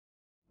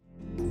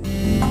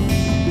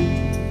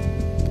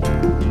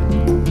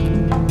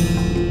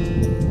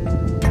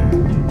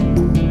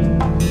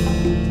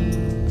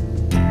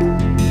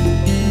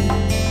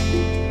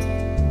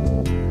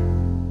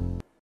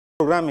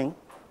programming,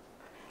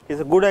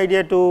 it's a good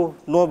idea to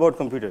know about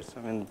computers.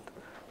 I mean,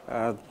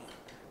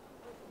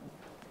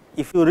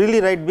 if you really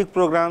write big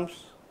programs,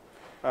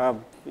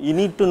 you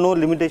need to know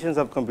limitations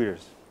of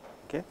computers.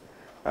 Okay,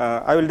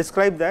 I will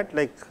describe that,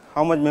 like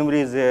how much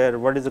memory is there,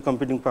 what is the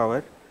computing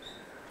power.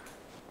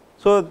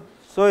 So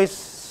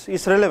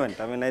it's relevant.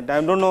 I mean,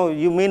 I don't know,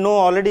 you may know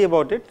already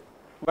about it,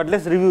 but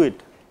let's review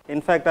it. In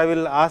fact, I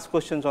will ask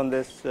questions on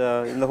this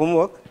in the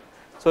homework.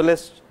 So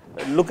let's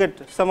look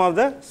at some of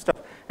the stuff,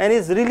 and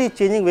it's really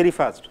changing very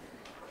fast.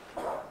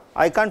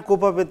 I can't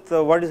cope up with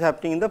what is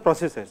happening in the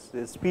processors.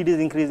 The speed is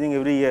increasing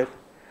every year.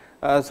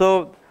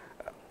 So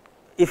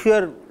if you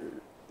are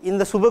in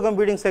the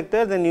supercomputing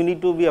sector, then you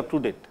need to be up to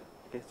date.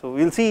 Okay, so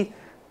we'll see.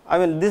 I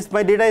mean,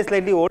 my data is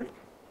slightly old,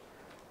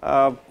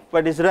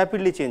 but it's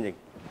rapidly changing.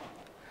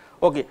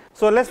 Okay,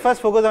 so let's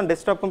first focus on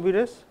desktop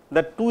computers.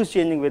 That too is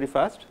changing very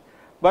fast,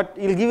 but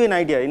it will give you an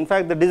idea. In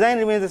fact, the design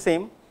remains the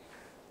same.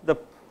 The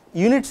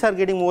units are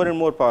getting more and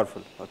more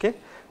powerful. Okay,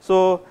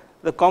 so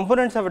the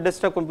components of a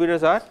desktop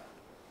computers are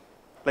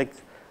like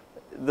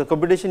the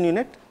computation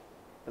unit,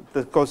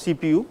 called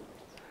CPU,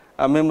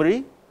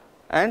 memory,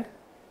 and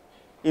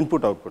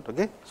input output.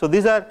 Okay, so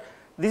this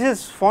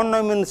is von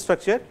Neumann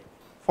structure.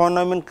 Von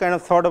Neumann kind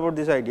of thought about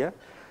this idea.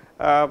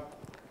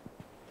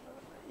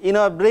 In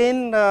our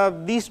brain,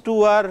 these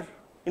two are,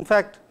 in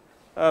fact,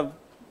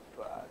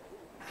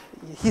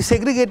 he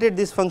segregated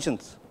these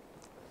functions,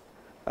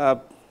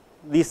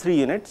 these three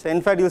units.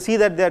 In fact, you will see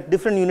that there are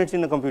different units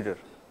in a computer,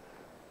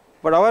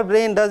 but our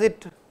brain does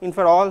it in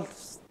fact all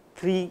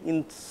three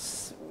in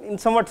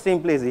somewhat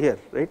same place here,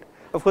 right?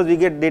 Of course, we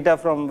get data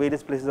from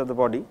various places of the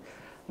body,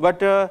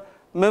 but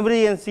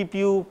memory and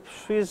CPU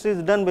is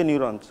done by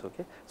neurons.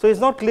 Okay, so it's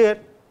not clear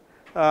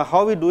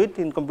how we do it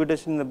in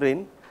computation in the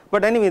brain,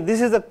 but anyway,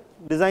 this is the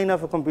design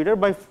of a computer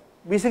by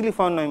basically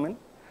von Neumann.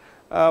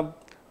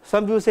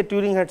 Some people say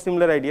Turing had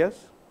similar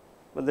ideas,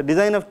 but the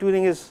design of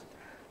Turing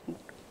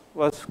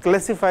was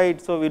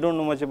classified, so we don't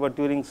know much about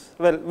Turing's.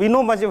 Well, we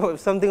know much about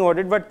something about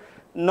it, but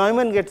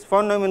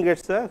von Neumann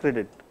gets the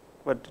credit,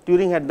 but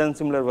Turing had done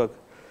similar work.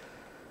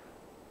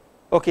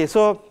 Okay,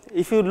 so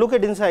if you look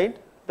at inside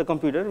the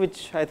computer,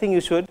 which I think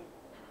you should,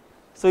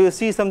 so you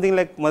see something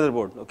like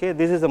motherboard. Okay,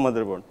 this is a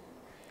motherboard.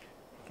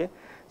 Okay,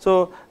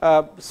 so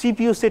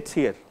CPU sits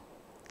here.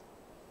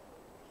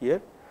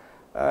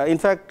 In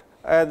fact,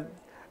 there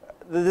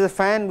is a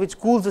fan which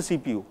cools the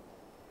CPU.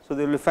 So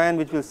there will be a fan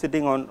which will be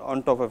sitting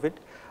on top of it.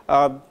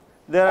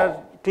 There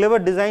are clever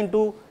design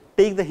to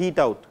take the heat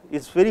out.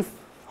 It's very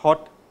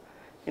hot.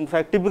 In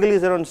fact, typically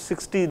it's around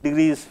 60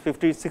 degrees,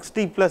 50,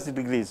 60 plus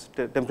degrees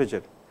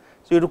temperature.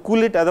 So you have to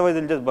cool it, otherwise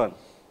it will just burn.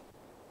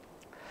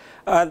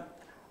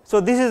 So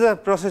this is a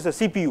processor,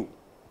 CPU.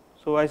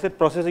 So I said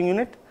processing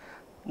unit.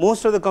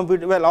 Most of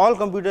the all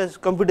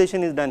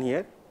computation is done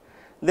here.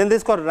 Then this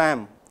is called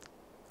RAM,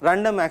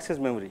 random access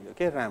memory.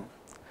 Okay, RAM.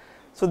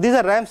 So these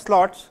are RAM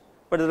slots,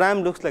 but the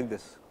RAM looks like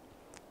this,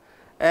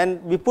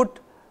 and we put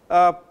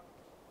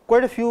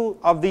quite a few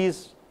of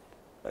these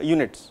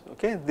units.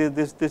 Okay,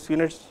 these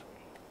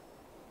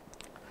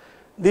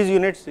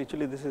units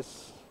actually this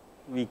is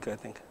weak, I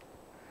think.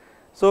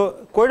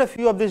 So quite a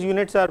few of these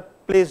units are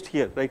placed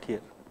here, right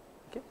here.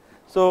 Okay,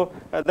 so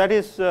that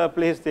is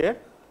placed there.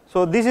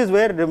 So this is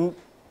where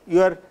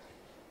your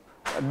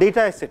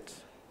data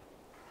sits,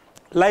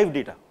 live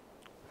data.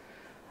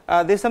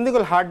 There is something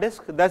called hard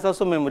disk, that is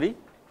also memory,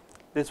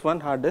 this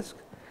one hard disk,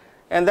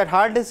 and that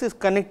hard disk is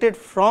connected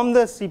from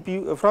the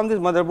CPU, from this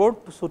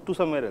motherboard to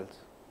somewhere else.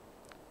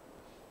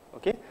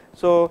 Okay,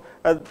 so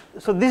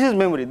this is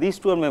memory, these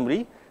two are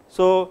memory.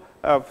 So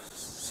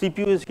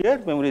CPU is here,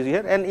 memory is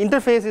here, and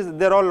interface is,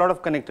 there are a lot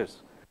of connectors.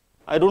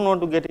 I don't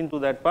want to get into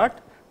that part,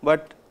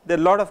 but there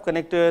are a lot of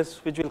connectors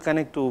which will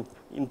connect to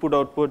input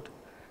output,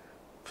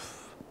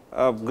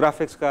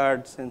 graphics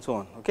cards and so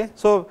on. Okay,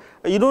 so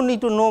you don't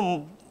need to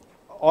know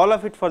all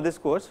of it for this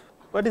course,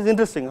 but it's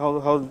interesting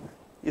how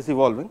it's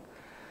evolving.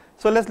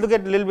 So let's look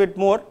at a little bit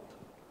more.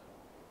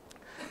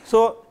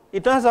 So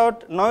it turns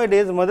out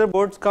nowadays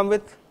motherboards come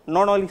with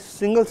not only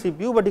single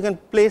CPU, but you can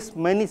place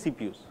many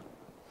CPUs.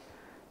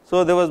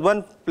 So there was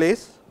one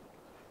place,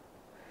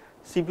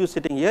 CPU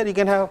sitting here, you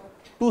can have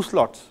 2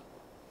 slots.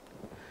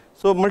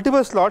 So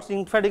multiple slots,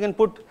 in fact you can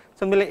put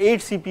something like 8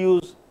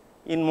 CPUs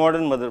in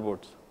modern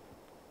motherboards,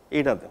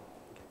 8 of them.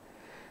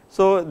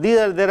 So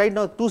there are right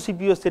now 2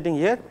 CPUs sitting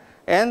here,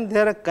 and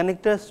there are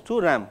connectors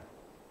to RAM.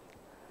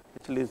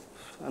 Actually,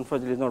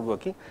 unfortunately, it's not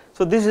working.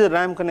 So this is a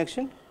RAM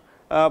connection.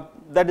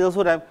 That is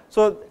also RAM.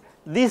 So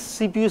this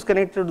CPU is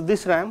connected to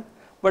this RAM,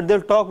 but they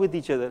will talk with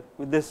each other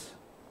with this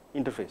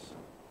interface.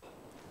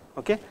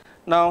 Okay.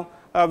 Now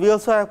we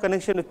also have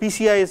connection.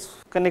 PCI is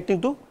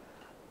connecting to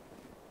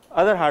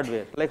other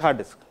hardware like hard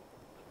disk.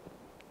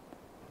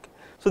 Okay.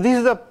 So this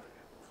is the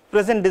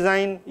present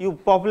design. You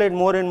populate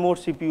more and more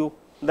CPU.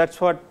 That's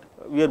what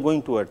we are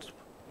going towards.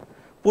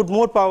 Put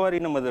more power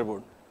in a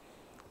motherboard.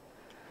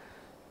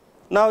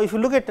 Now if you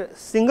look at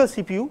single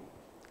CPU,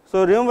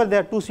 so remember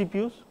there are 2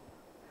 CPUs.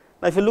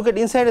 Now if you look at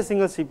inside a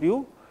single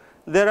CPU,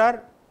 there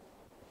are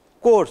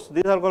cores,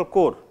 these are called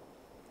core,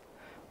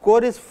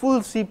 core is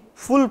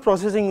full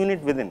processing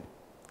unit within.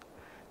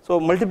 So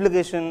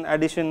multiplication,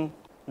 addition,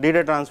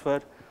 data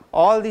transfer,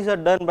 all these are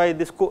done by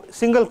this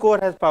single core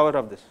has power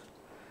of this.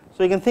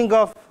 So you can think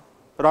of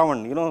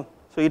Ravan, you know,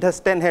 so it has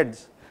 10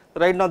 heads.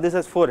 Right now this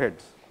has 4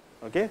 heads.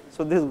 Okay,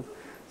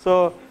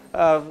 so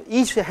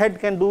each head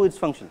can do its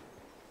function.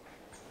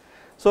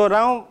 So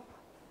now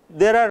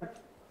there are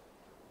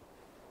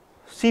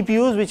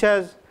CPUs which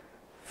has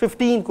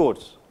 15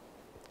 cores.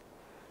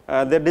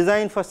 They are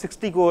designed for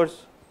 60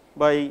 cores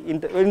by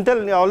Intel.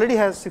 Intel already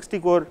has 60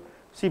 core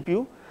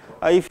CPU.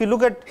 If you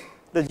look at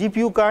the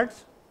GPU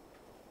cards,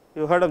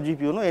 you heard of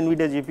GPU, no?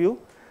 NVIDIA GPU,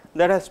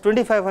 that has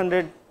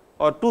 2500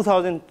 or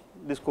 2000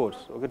 these cores,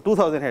 okay,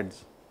 2000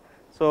 heads.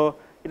 So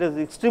it has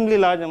extremely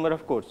large number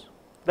of cores.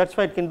 That's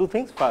why it can do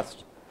things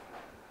fast.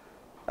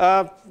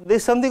 There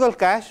is something called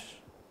cache.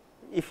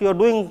 If you are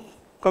doing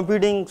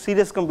computing,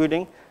 serious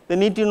computing, they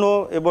need to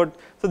know about.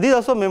 So this is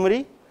also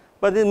memory,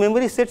 but the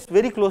memory sits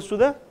very close to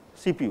the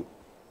CPU.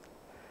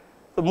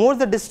 So more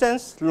the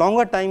distance,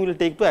 longer time will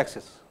take to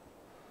access.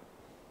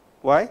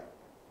 Why?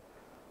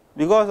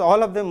 Because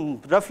all of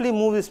them roughly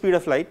move the speed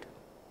of light.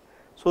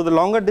 So the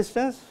longer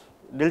distance,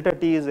 delta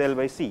t is L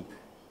by c,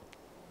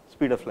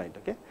 speed of light.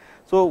 Okay.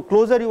 So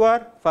closer you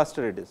are,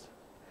 faster it is.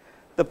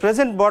 The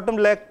present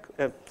bottleneck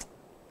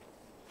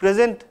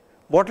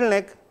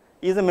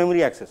is the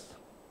memory access.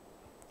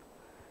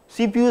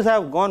 CPUs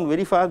have gone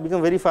very fast,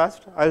 become very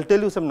fast. I will tell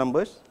you some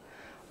numbers,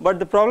 but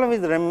the problem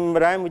is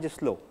RAM which is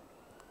slow.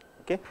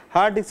 Okay.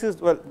 Hard disk is,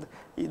 well,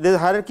 there is a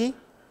hierarchy.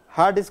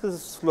 Hard disk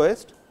is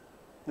slowest,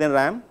 then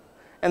RAM,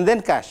 and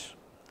then cache.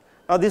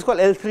 Now this is called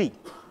L3.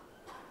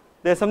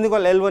 There is something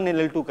called L1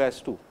 and L2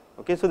 cache too.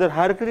 Okay. So there are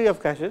hierarchy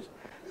of caches.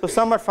 So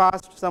some are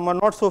fast, some are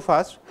not so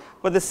fast,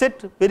 but they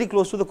sit very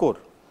close to the core.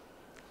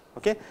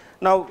 Okay.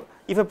 Now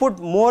if I put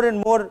more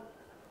and more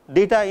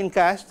data in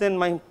cache, then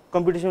my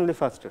computation will be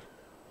faster.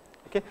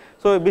 Okay.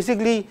 So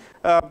basically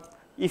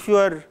if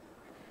your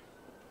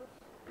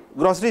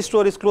grocery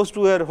store is close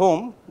to your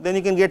home, then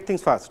you can get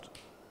things fast,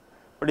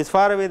 but it's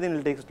far away, then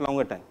it takes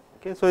longer time.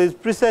 Okay. So it's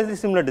precisely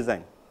similar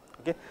design.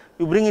 Okay.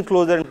 You bring it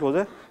closer and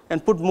closer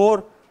and put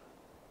more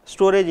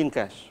storage in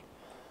cache.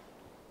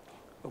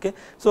 Okay.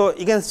 So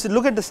you can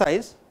look at the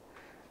size.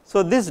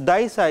 So this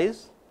die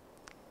size,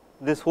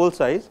 this whole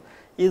size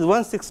is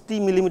 160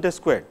 millimeter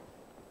squared.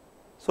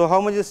 So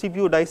how much is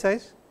CPU die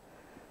size?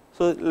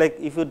 So like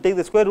if you take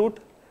the square root,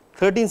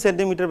 13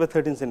 centimeter by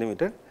 13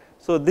 centimeter.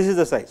 So this is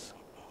the size.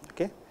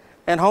 Okay.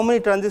 And how many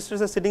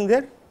transistors are sitting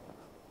there?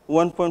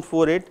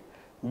 1.48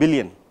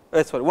 billion.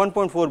 Sorry,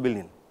 1.4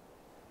 billion.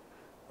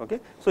 Okay.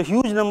 So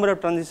huge number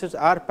of transistors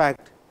are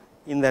packed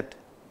in that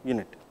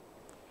unit.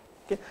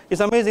 Okay.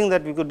 It's amazing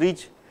that we could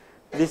reach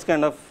this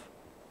kind of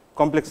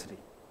complexity.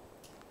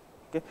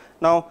 Okay.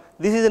 Now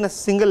this is in a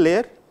single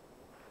layer.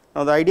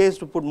 Now the idea is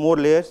to put more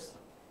layers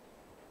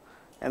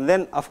and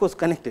then of course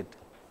connect it.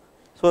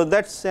 So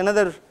that's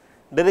another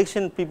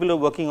direction people are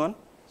working on.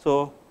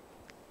 So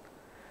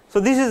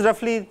this is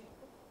roughly,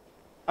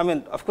 I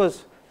mean, of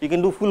course you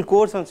can do full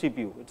cores on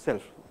CPU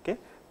itself. Okay.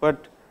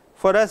 But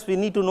for us we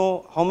need to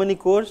know how many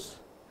cores,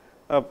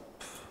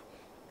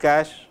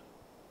 cache.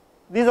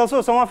 This is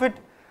also some of it.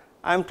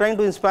 I am trying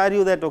to inspire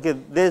you that okay,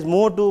 there is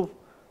more to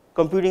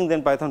computing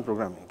than Python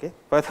programming. Okay.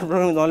 Python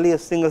programming is only a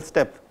single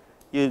step.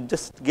 You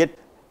just get,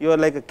 you are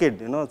like a kid,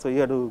 you know, so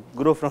you have to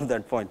grow from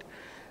that point.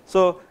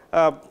 So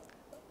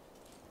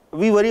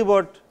we worry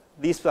about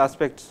these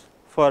aspects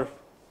for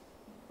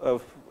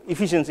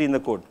efficiency in the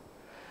code.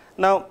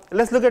 Now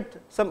let us look at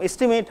some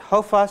estimate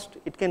how fast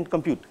it can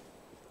compute.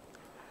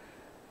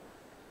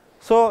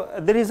 So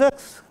there is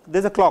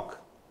a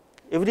clock.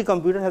 Every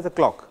computer has a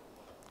clock.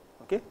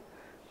 Okay.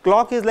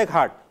 Clock is like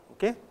heart.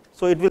 Okay.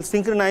 So it will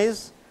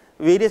synchronize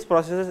various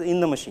processes in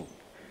the machine.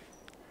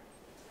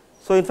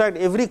 So in fact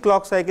every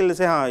clock cycle will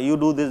say, you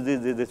do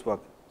this work.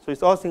 So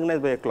it's all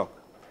synchronized by a clock.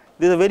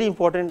 This is a very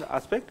important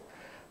aspect.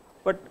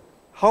 But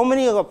how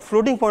many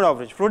floating point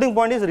operations? Floating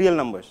point is real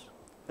numbers,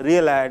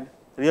 real add,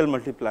 real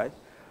multiply.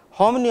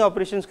 How many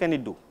operations can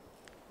it do?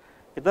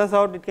 It turns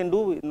out it can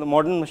do, in the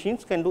modern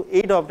machines, can do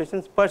 8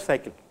 operations per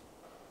cycle.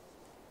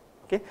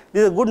 Okay.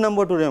 This is a good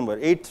number to remember,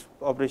 8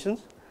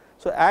 operations.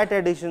 So at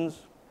additions,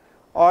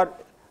 or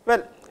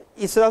well,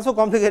 it's also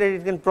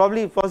complicated. It can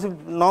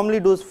normally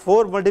do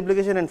 4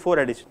 multiplication and 4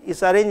 addition.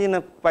 It's arranged in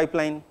a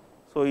pipeline,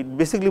 so it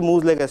basically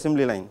moves like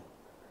assembly line.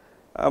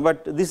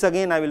 But this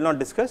again I will not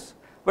discuss,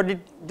 but it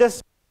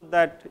just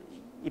that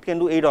it can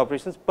do 8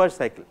 operations per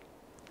cycle.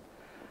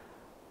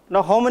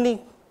 Now how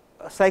many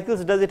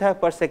cycles does it have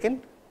per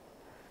second?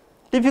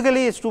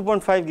 Typically it's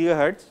 2.5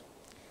 gigahertz,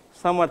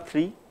 some are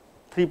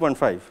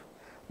 3.5,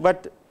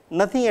 but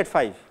nothing at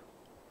 5.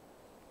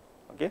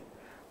 Okay.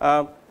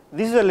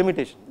 This is a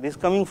limitation. This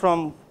is coming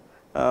from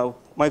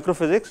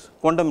microphysics,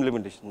 quantum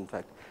limitation in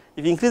fact.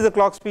 If you increase the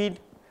clock speed,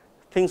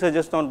 things are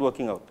just not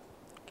working out.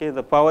 Okay.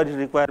 The power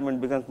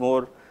requirement becomes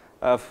more,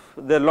 there are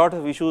a lot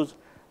of issues.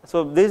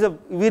 So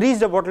we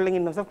reached a bottleneck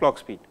in terms of clock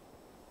speed.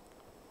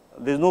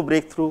 There is no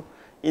breakthrough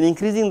in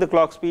increasing the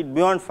clock speed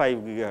beyond 5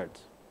 gigahertz.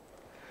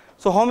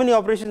 So how many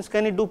operations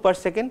can it do per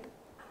second?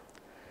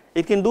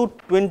 It can do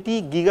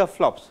 20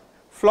 gigaflops.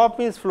 Flop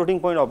means floating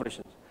point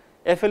operations.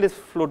 FL is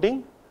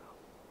floating,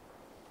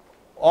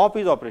 op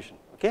is operation.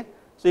 Okay,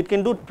 so it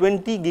can do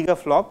 20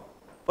 gigaflop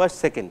per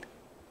second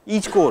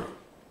each core.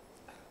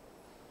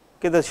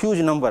 Okay, that's huge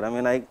number. I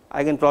mean,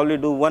 I can probably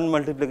do one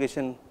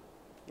multiplication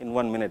in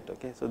 1 minute.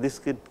 Okay, so this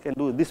can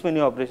do this many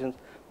operations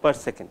per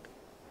second.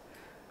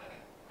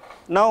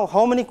 Now,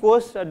 how many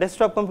cores a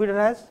desktop computer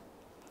has?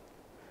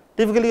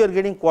 Typically, you are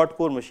getting quad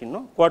core machine,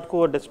 no? Quad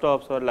core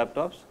desktops or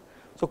laptops.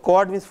 So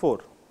quad means 4.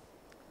 So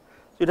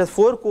it has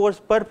 4 cores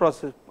per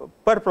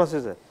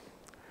processor.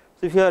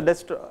 So if you have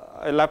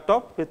a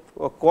laptop with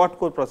a quad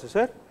core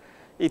processor,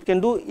 it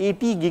can do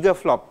 80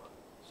 gigaflop.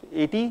 So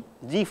 80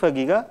 G for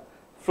giga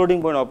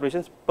floating point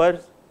operations per.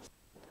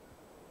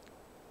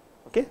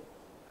 Okay.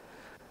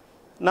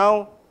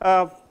 Now,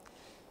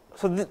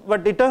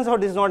 but it turns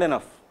out this is not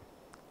enough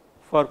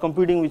for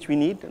computing which we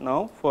need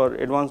now for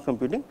advanced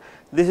computing.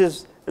 This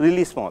is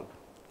really small.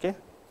 Okay.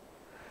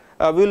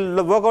 We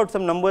will work out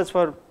some numbers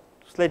for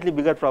slightly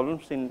bigger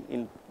problems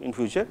in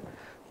future,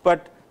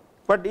 but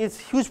it's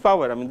huge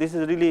power. I mean, this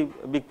is really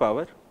a big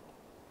power.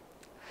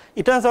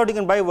 It turns out you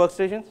can buy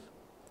workstations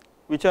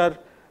which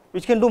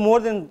can do more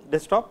than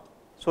desktop.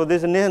 So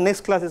there's a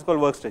next class is called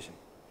workstation.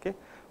 Okay,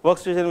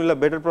 workstation will have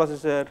better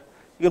processor.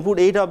 You can put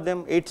 8 of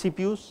them, 8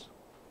 CPUs.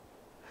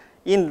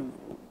 In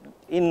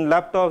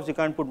laptops you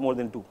can't put more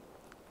than 2.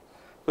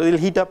 So they will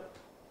heat up,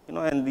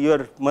 and your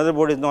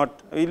motherboard is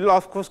not. It will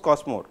of course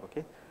cost more.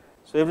 Okay,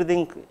 so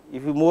everything,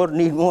 if you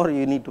need more,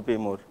 you need to pay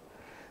more.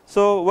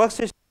 So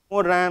workstation,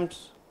 more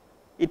RAMs,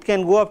 it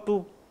can go up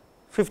to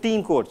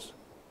 15 cores.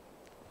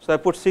 So I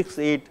put 6,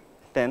 8,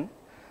 10.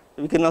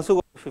 We can also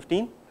go to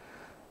 15.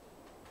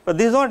 But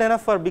this is not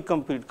enough for big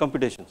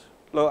computations.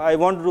 So I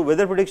want to do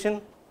weather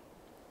prediction,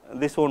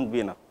 this won't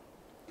be enough.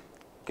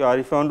 Okay, or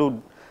if I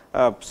want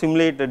to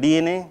simulate the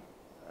DNA,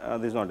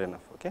 this is not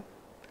enough. Okay.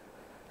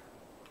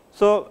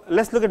 So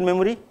let's look at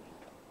memory.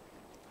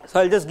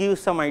 So I'll just give you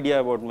some idea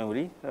about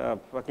memory,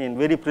 again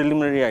very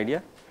preliminary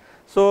idea.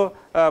 So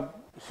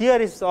here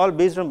is all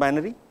based on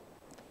binary,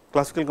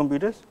 classical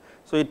computers.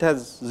 So it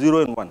has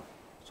 0 and 1.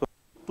 So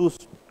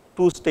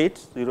two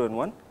states, 0 and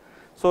 1.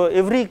 So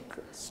every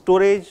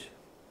storage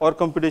or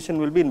computation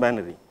will be in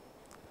binary.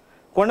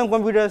 Quantum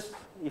computers,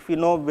 if you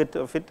know a bit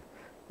of it,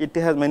 it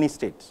has many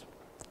states.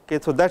 Okay,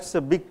 so that's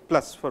a big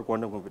plus for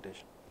quantum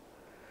computation.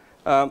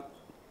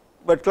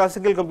 But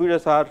classical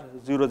computers are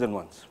zeros and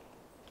ones.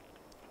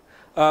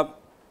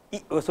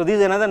 So this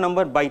is another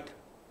number, byte.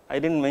 I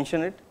didn't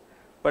mention it,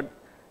 but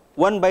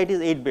 1 byte is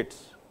 8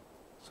 bits.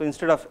 So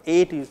instead of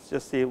 8, you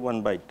just say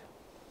 1 byte.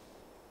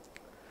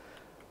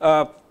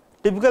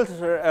 Typical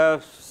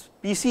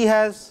PC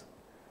has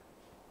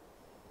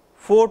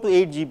 4 to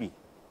 8 GB.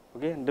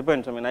 Okay,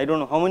 depends. I mean, I don't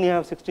know how many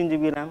have 16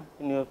 GB RAM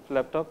in your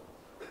laptop.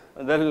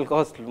 That will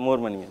cost more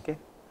money. Okay,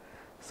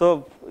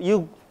 so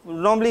you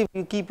normally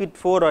you keep it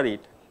 4 or 8.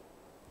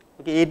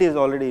 Okay, 8 is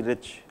already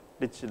rich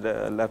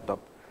laptop.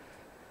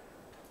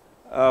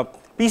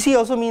 PC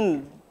also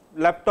mean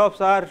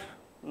laptops are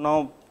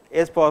now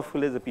as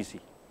powerful as a PC.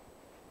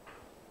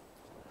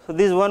 So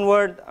this one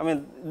word, I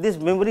mean, this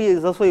memory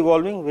is also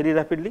evolving very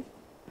rapidly.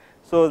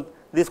 So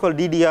this is called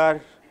DDR,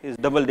 is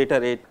double data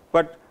rate,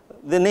 but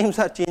the names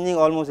are changing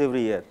almost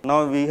every year.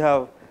 Now we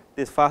have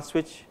this fast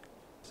switch,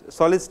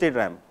 solid state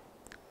RAM,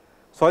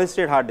 solid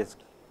state hard disk.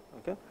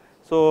 Okay,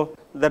 so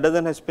that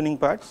doesn't have spinning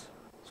parts,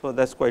 so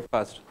that's quite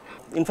fast.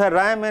 In fact,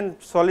 RAM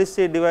and solid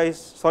state device,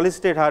 solid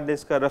state hard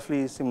disk are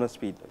roughly similar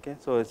speed. Okay,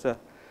 so it's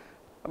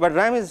but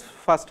RAM is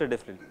faster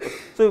definitely.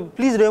 So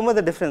please remember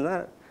the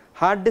difference.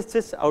 Hard disk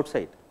is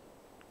outside.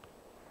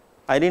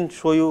 I didn't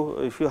show you.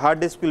 If your hard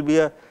disk will be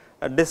a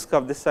disk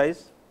of this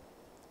size,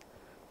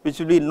 which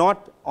will be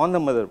not on the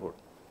motherboard,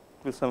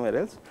 it will be somewhere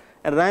else,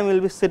 and RAM will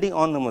be sitting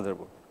on the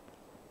motherboard.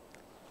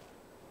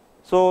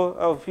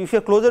 So if you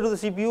are closer to the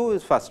CPU,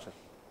 it's faster.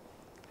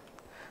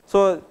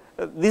 So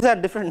these are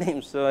different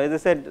names. So as I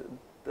said,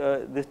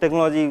 this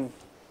technology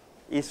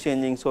is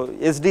changing. So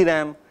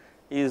SDRAM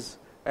is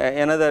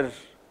another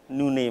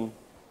new name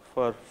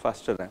for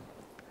faster RAM.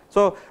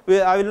 So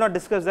I will not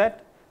discuss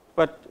that,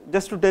 but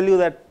just to tell you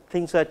that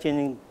things are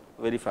changing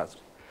very fast.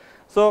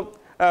 So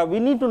we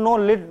need to know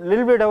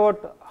little bit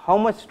about how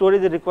much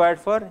storage is required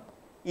for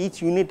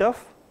each unit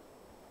of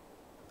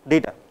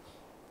data.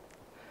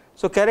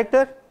 So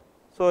character,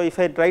 so if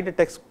I write a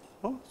text,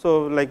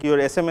 so like your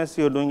SMS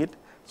you are doing it,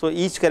 so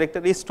each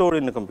character is stored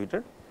in the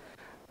computer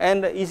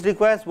and each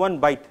requires 1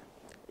 byte,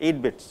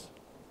 8 bits.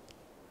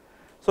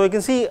 So you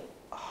can see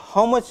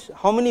how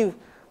many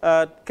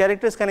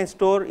characters can I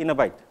store in a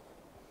byte.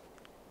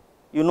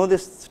 You know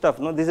this stuff,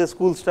 no? This is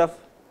school stuff.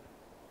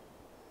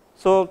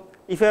 So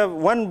if you have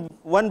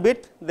one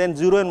bit, then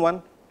 0 and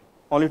 1,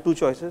 only 2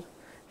 choices.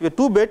 If you have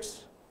 2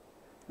 bits,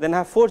 then I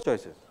have 4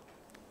 choices,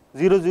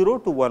 0 0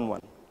 to 1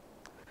 1.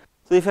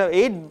 So if you have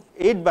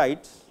 8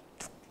 bytes,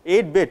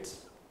 8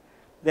 bits,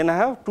 then I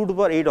have 2 to the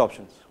power 8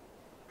 options,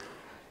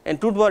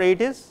 and 2 to the power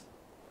 8 is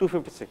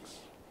 256.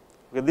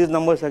 Okay, these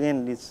numbers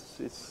again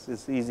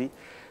is easy.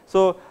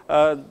 So,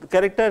 the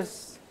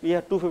characters we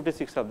have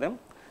 256 of them.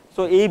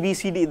 So, A, B,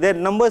 C, D, there are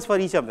numbers for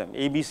each of them,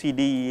 A, B, C,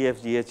 D, E,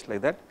 F, G, H,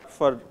 like that,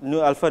 for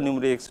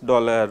alphanumerics,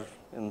 dollar,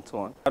 and so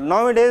on.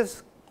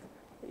 Nowadays,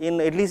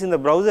 at least in the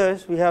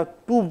browsers, we have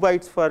 2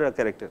 bytes for a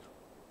character,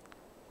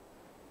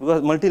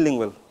 because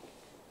multilingual.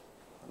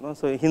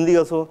 So, Hindi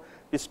also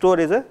you store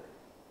as a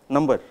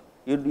number,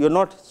 you are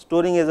not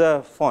storing as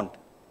a font,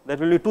 that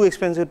will be too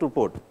expensive to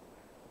port.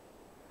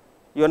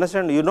 You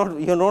understand? You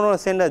don't want to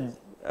send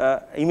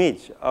a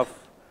image of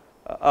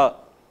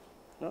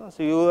no?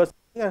 So, you are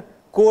sending a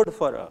code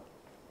for a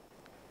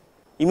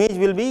image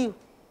will be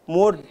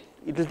more,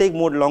 it will take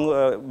more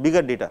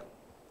bigger data.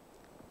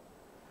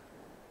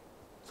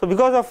 So,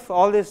 because of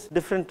all this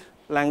different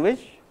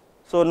language,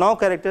 so now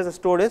characters are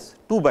stored as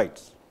 2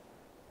 bytes.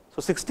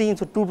 So, 16,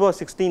 so 2 to the power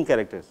 16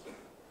 characters,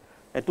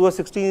 and 2 to the power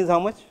 16 is how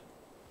much?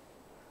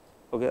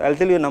 Okay, I will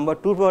tell you a number,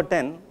 2 to the power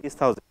 10 is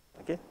 1000,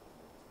 okay,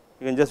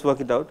 you can just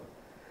work it out.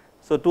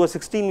 So, 2 to the power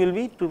 16 will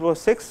be 2 to the power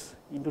 6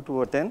 into 2 to the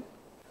power 10,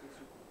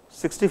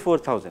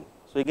 64,000.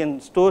 So, you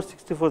can store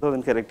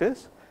 64,000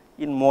 characters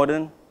in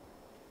modern,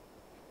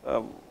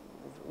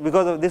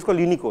 because of this is called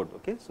Unicode.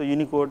 Okay. So,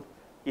 Unicode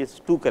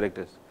is 2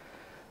 characters.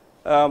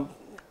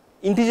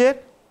 Integer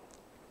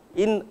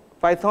in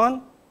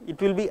Python, it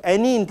will be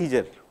any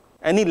integer,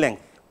 any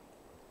length.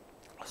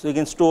 So, you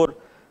can store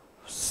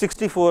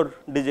 64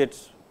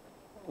 digits,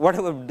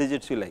 whatever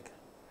digits you like.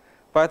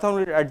 Python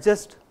will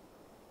adjust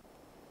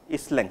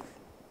its length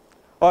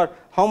or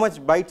how much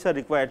bytes are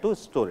required to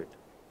store it.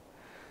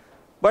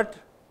 But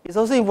it is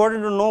also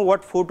important to know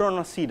what Fortran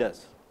or C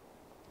does.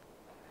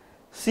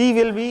 C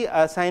will be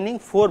assigning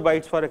 4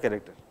 bytes for a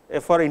character,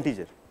 for an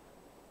integer.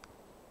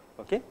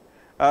 Okay.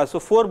 So,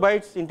 4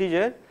 bytes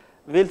integer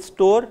will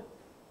store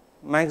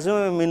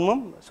maximum and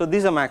minimum. So,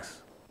 these are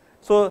max.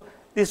 So,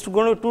 this is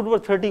going to be 2 to the power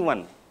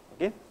 31,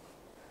 okay,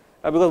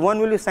 because 1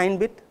 will be sign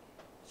bit.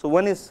 So,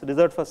 1 is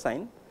reserved for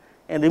sign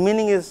and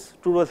remaining is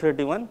 2 to the power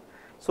 31.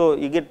 So,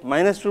 you get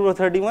minus 2 to the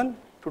power 31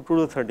 to 2 to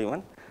the power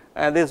 31,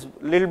 and there is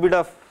little bit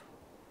of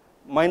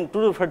 2 to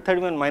the power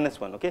 31 minus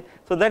 1. Okay.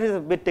 So, that is a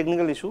bit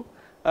technical issue,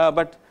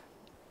 but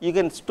you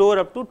can store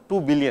up to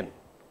 2 billion.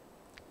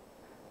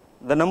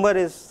 The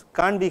number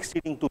can't be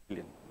exceeding 2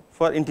 billion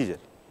for integer.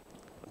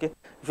 Okay.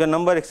 If your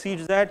number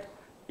exceeds that,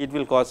 it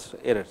will cause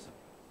errors.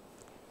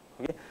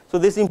 Okay. So,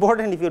 this is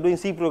important if you are doing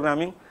C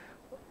programming,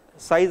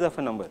 size of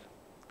a number,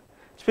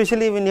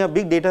 especially when you have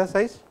big data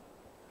size,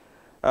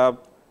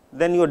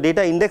 then your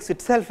data index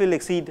itself will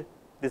exceed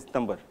this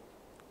number.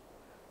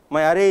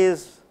 My array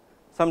is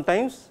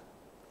sometimes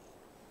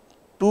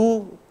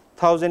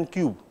 2000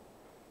 cube,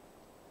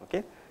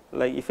 okay.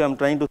 Like if I am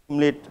trying to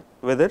simulate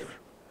weather,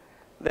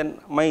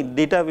 then my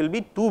data will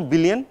be 2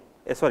 billion,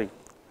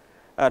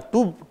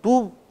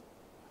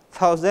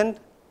 2000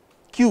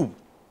 cube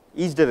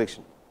each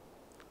direction.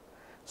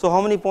 So,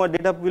 how many point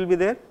data will be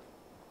there?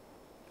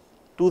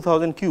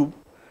 2000 cube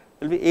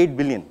will be 8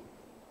 billion,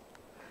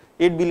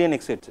 8 billion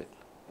exceeds it.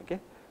 Okay.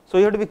 So,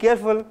 you have to be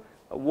careful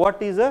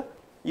what is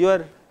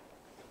your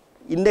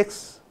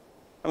index.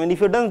 I mean, if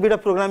you have done a bit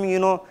of programming, you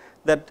know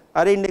that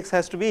array index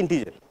has to be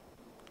integer,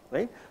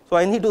 right. So,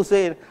 I need to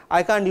say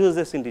I can't use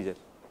this integer.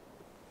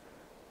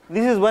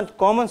 This is one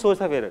common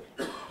source of error.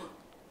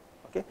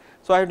 Okay.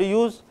 So, I have to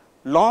use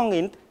long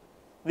int,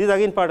 this is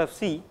again part of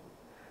C,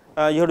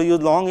 you have to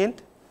use long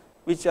int,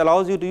 which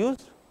allows you to use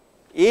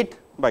 8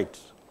 bytes,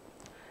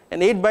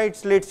 and 8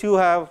 bytes lets you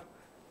have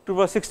 2 to the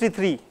power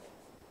 63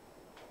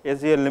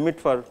 as your limit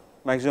for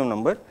maximum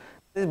number.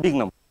 This is big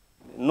number,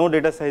 no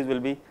data size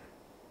will be,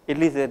 at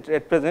least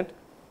at present,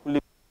 will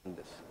be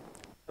this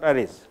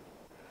arrays.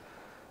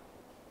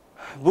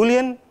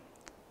 Boolean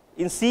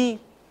in C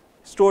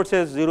stores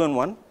as 0 and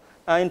 1,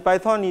 in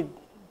Python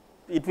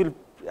it will,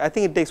 I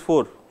think it takes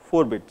 4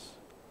 bits,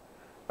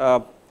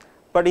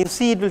 but in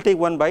C it will take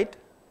 1 byte.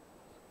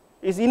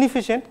 It is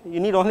inefficient, you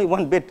need only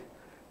 1 bit,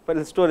 but it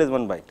will store as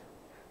 1 byte.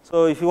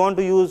 So, if you want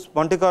to use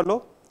Monte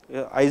Carlo,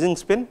 Ising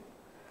spin,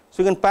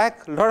 so you can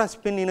pack a lot of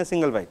spin in a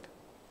single byte,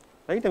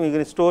 right. I mean, you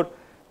can store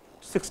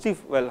 60,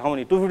 well, how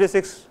many,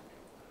 256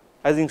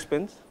 Ising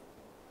spins.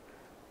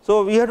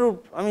 So, we have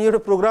to, I mean, you have to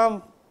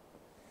program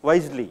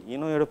wisely, you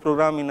know, you have to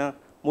program in a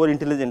more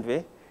intelligent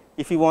way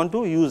if you want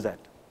to use that,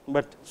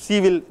 but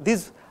C will,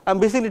 this I am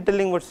basically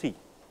telling what C.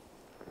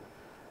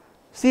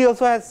 C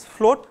also has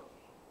float.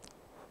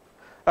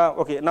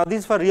 Okay, now this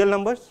is for real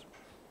numbers.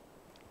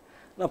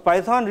 Now,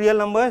 Python real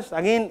numbers,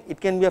 again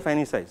it can be of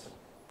any size.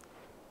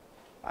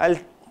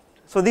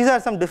 So, these are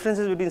some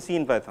differences between C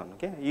and Python.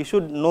 Okay, you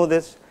should know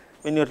this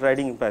when you are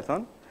writing in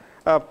Python,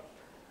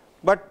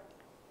 but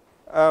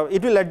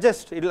it will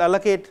adjust, it will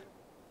allocate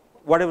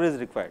whatever is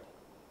required.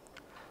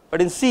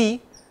 But in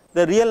C,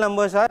 the real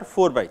numbers are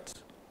 4 bytes.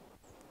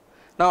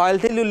 Now, I will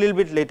tell you a little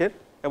bit later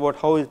about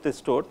how it is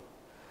stored.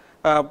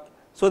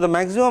 So, the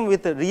maximum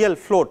with a real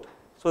float,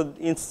 so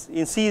in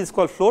C is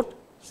called float,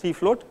 C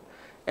float,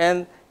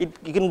 and you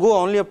can go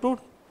only up to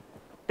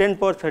 10 to the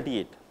power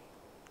 38,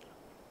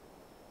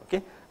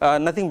 okay,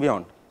 nothing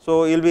beyond.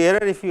 So, you will be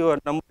error if your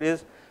number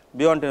is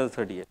beyond 10 to the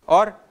 38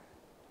 or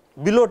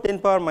below 10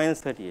 power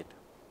minus 38.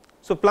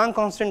 So, Planck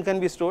constant can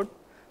be stored,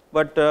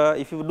 but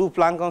if you do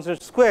Planck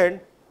constant squared,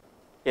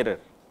 error,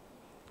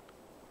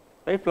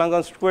 right. Planck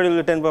constant squared will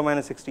be 10 power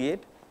minus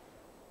 68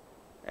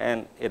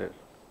 and error.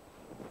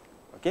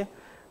 Okay.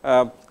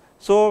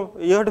 So,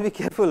 you have to be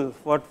careful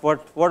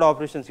what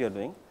operations you are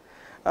doing.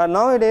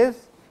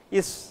 Nowadays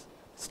is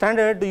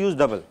standard to use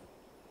double.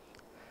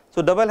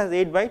 So, double has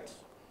 8 bytes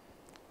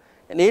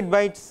and 8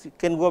 bytes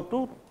can go up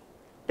to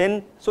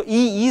 10. So,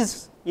 E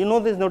is, you know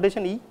this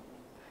notation, E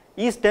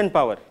is 10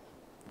 power.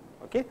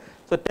 Okay.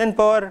 So, 10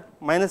 power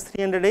minus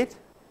 308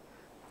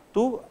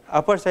 to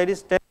upper side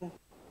is 10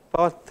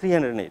 power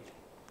 308.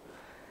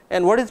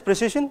 And what is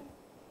precision?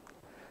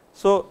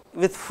 So,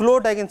 with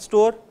float I can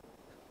store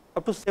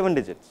up to 7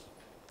 digits.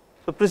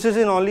 So,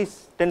 precision only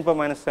is 10 power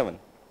minus 7.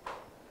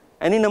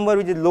 Any number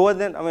which is lower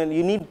than, I mean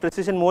you need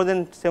precision more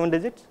than 7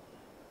 digits,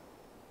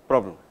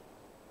 problem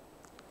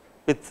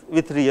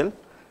with real,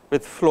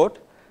 with float,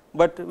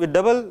 but with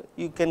double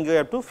you can go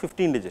up to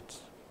 15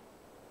 digits.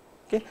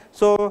 Okay.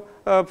 So,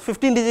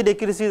 15 digit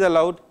accuracy is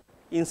allowed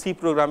in C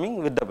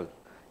programming with double.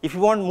 If you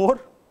want more,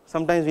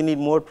 sometimes you need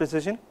more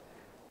precision,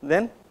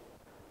 then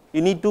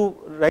you need to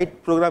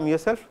write program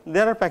yourself.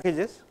 There are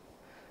packages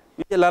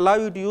which will allow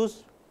you to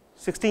use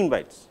 16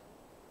 bytes,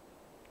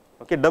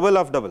 okay, double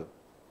of double,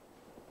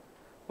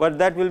 but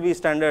that will be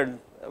standard.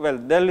 Well,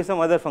 there will be some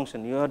other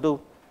function you have to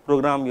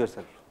program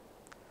yourself.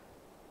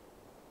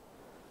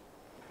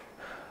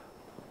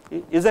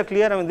 Is that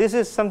clear? I mean this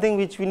is something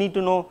which we need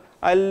to know.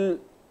 I'll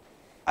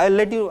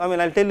let you, I mean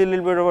I'll tell you a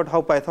little bit about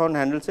how Python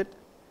handles it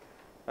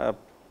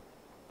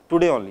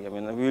today only. I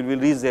mean we will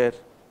reach there.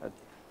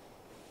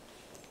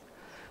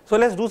 So,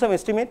 let us do some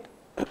estimate.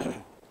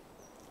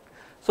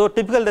 So,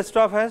 typical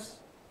desktop has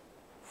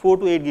 4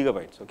 to 8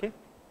 gigabytes. Okay.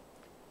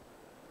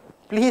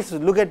 Please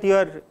look at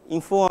your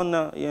info on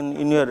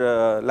in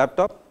your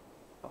laptop,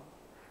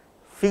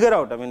 figure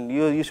out, I mean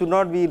you should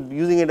not be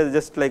using it as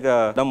just like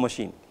a dumb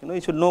machine, you know,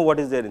 you should know what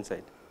is there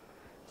inside.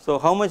 So,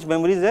 how much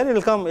memory is there, it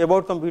will come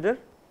about computer,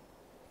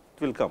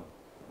 it will come.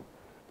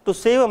 To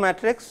save a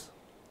matrix,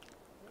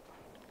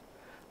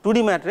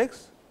 2D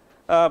matrix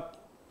of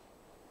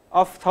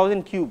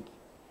 1000 cube.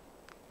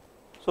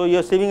 So, you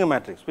are saving a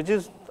matrix which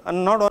is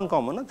not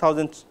uncommon,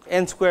 1000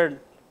 n squared,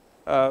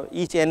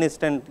 each n is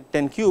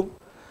 10 cube.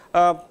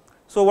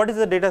 So, what is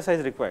the data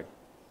size required?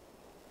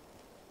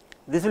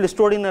 This will be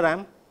stored in a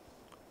RAM,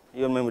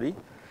 your memory.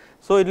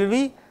 So, it will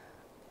be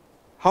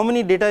how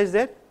many data is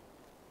there,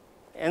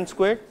 n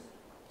squared,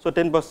 so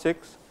 10 power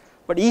 6,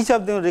 but each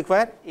of them will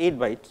require 8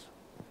 bytes.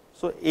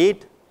 So,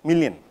 8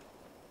 million.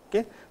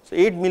 Okay. So,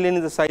 8 million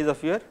is the size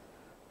of your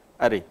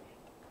array.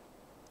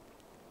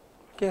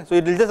 Okay. So,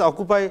 it will just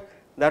occupy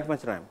that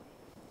much RAM.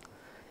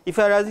 If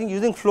you are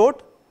using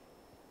float,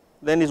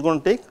 then it is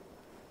going to take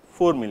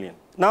 4 million.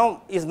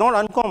 Now, it is not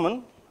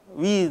uncommon,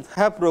 we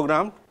have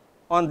programmed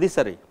on this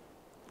array.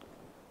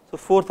 So,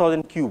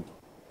 4000 cube.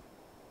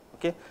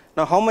 Okay.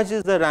 Now, how much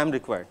is the RAM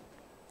required?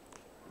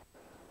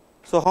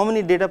 So, how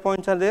many data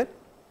points are there?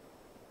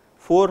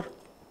 4.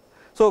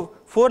 So,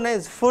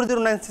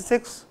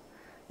 4096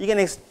 you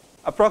can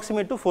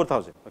approximate to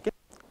 4000, okay,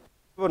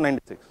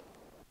 496.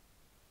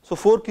 So,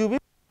 4 cube is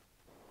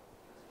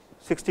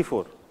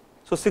 64.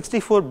 So,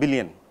 64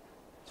 billion.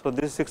 So,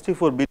 this is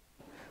 64 billion,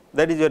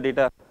 that is your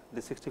data,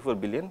 this 64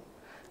 billion.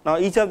 Now,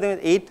 each of them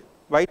is 8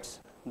 bytes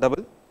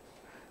double.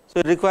 So,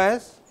 it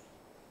requires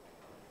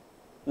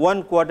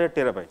 1/4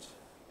 terabytes,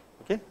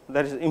 okay.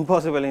 That is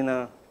impossible in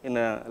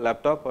a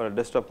laptop or a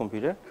desktop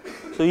computer.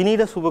 So, you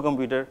need a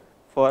supercomputer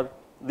for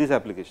this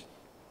application.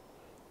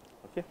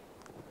 Okay.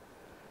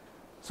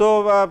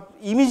 So,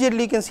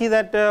 immediately you can see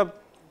that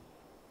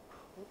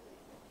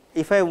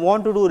if I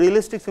want to do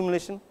realistic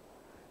simulation,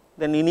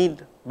 then you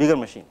need bigger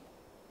machine.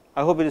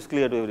 I hope it is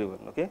clear to everyone.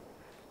 Okay.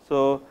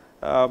 So,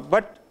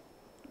 but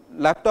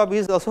laptop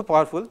is also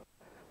powerful,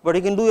 but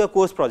you can do your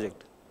course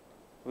project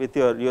with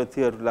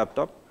your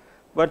laptop.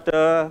 But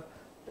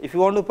if you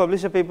want to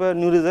publish a paper,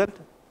 new result,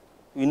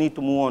 you need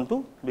to move on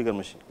to bigger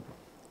machine.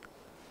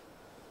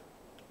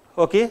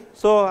 Okay.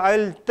 So, I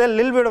will tell a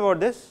little bit about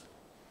this.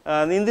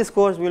 In this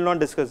course, we will not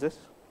discuss this.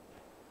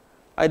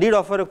 I did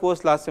offer a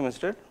course last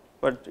semester,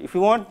 but if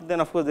you want, then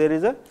of course there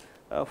is a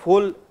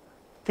whole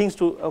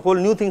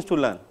new things to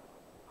learn,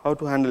 how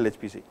to handle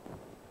HPC.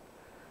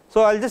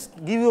 So, I will just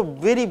give you a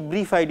very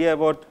brief idea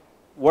about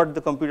what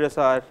the computers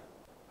are,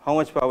 how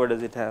much power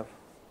does it have.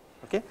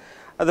 Okay.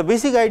 The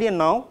basic idea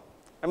now,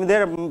 I mean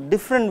there are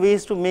different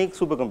ways to make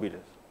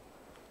supercomputers.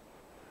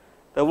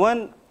 The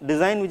one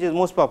design which is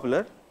most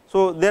popular,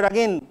 so there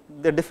again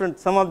they are different,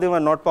 some of them are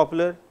not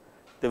popular,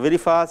 they are very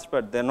fast,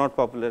 but they are not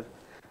popular.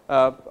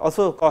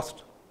 Also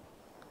cost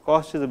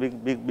is a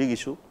big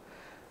issue.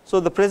 So,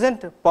 the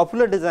present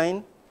popular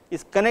design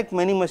is connect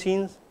many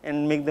machines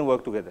and make them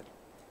work together.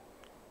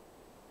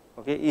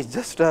 Okay, it is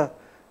just I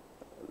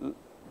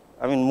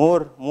mean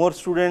more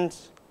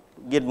students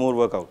get more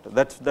work out,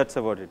 that's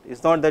about it. It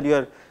is not that you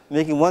are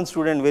making one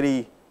student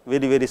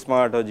very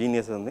smart or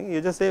genius or something,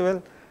 you just say,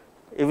 well,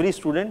 every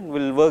student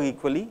will work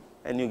equally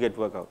and you get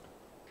work out.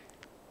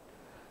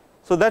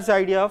 So that is the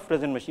idea of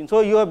present machine.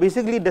 So you are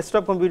basically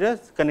desktop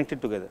computers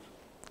connected together.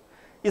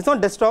 It is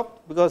not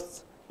desktop,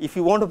 because if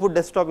you want to put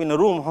desktop in a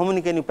room, how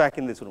many can you pack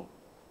in this room?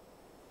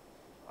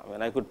 I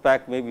mean, I could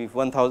pack maybe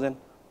 1000,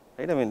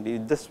 right? I mean, you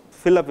just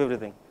fill up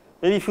everything,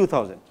 maybe few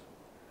thousand.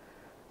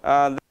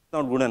 That is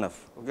not good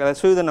enough. Okay, I will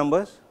show you the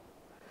numbers.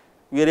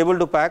 We are able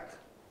to pack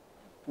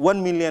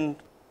 1 million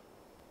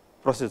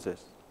processors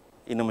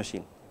in a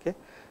machine. Okay,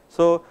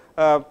 so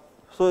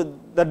so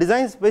the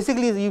designs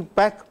basically is you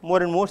pack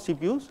more and more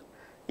CPUs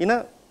in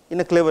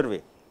a clever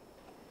way.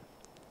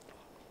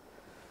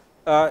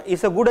 It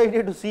is a good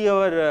idea to see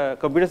our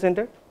computer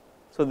center.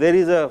 So there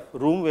is a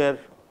room where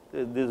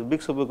this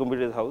big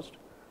supercomputer is housed.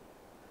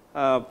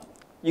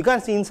 You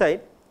can't see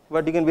inside,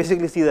 but you can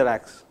basically see the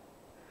racks.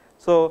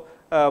 So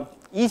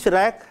each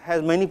rack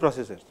has many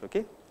processors.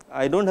 Okay,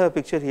 I don't have a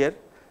picture here,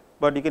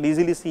 but you can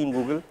easily see in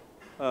Google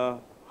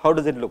how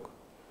does it look.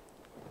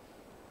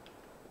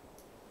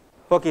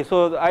 Okay,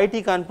 so the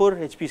IIT Kanpur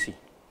HPC.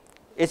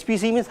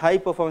 HPC means high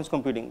performance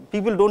computing.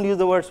 People don't use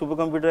the word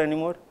supercomputer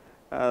anymore.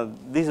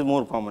 This is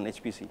more common,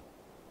 HPC,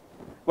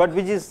 but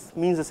which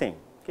means the same.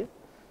 Okay,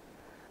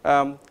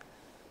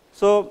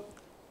 so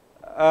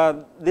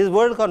this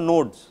word called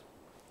nodes.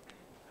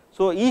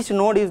 So each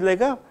node is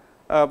like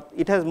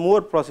it has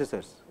more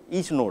processors.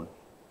 Each node.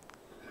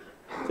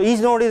 So each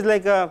node is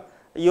like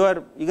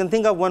you can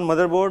think of one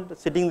motherboard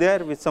sitting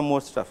there with some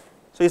more stuff.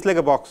 So it's like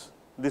a box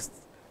this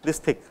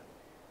thick.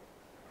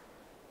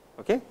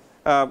 Okay,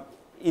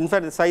 in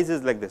fact the size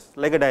is like this,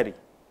 like a diary.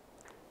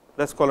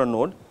 That's called a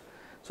node.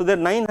 So there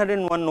are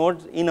 901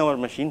 nodes in our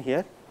machine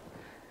here.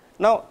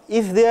 Now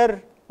if they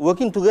are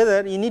working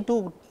together, you need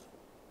to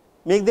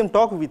make them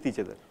talk with each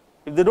other.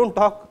 If they don't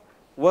talk,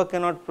 work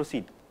cannot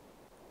proceed,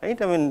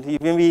 right? I mean, you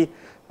may be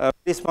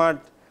very smart,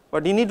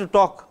 but you need to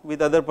talk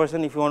with other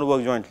person if you want to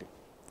work jointly.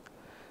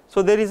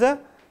 So there is a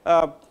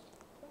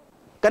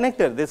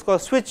connector, this is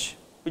called switch,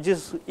 which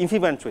is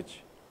InfiniBand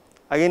switch.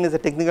 Again, is a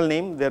technical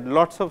name. There are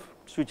lots of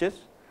switches.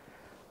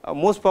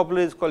 Most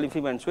popular is called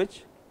InfiniBand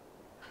switch.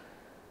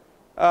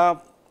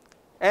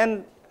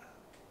 And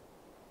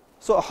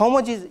so how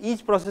much is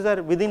each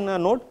processor within a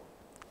node?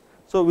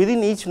 So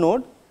within each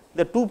node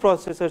there are 2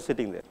 processors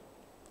sitting there.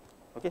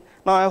 Okay.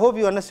 Now I hope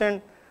you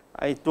understand,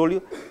 I told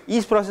you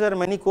each processor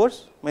many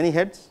cores, many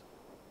heads,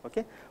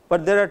 okay,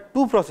 but there are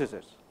 2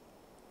 processors.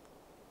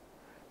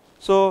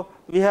 So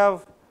we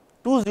have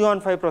 2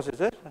 Xeon Phi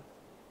processors,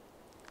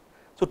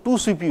 so 2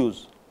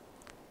 CPUs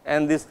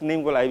and this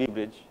name called Ivy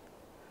bridge.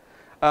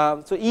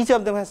 So each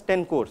of them has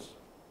 10 cores.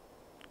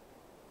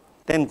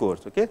 10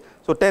 cores, okay.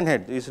 So 10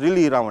 heads is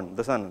really round,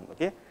 the sun,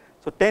 okay.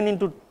 So 10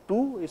 into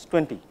 2 is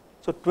 20.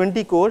 So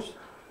 20 cores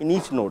in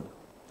each node,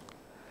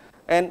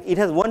 and it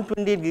has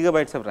 128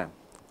 gigabytes of RAM.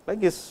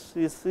 Like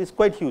is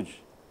quite huge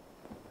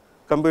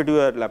compared to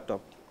your laptop.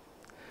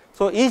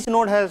 So each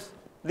node has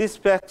these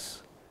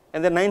specs,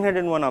 and there are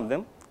 901 of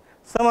them.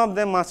 Some of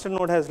them master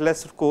node has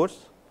less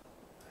cores.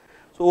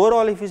 So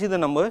overall, if you see the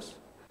numbers,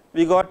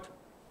 we got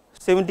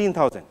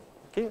 17,000,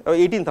 okay, or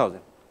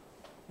 18,000.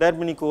 That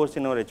many cores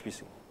in our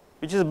HPC,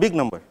 which is a big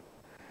number.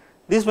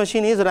 This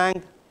machine is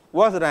ranked,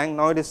 was ranked,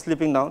 now it is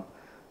slipping down,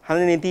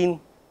 118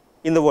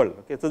 in the world.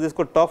 Okay, so this is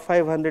called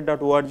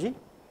top500.org. So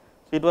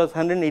it was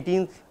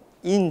 118th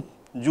in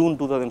June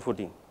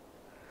 2014.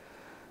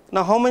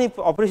 Now how many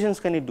operations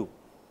can it do?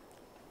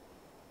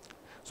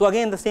 So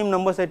again the same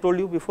numbers I told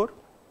you before.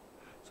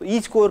 So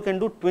each core can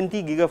do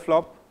 20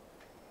 gigaflop,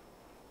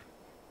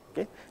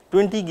 okay,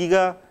 20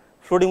 giga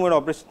floating point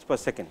operations per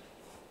second.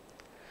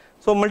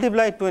 So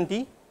multiply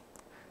 20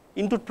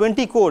 into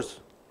 20 cores,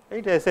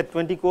 right? I said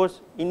 20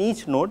 cores in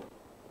each node,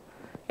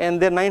 and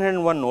there are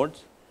 901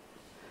 nodes.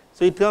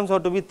 So it comes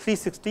out to be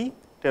 360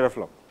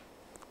 teraflop.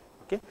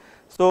 Okay,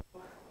 so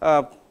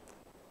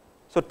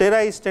so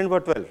tera is 10 power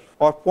 12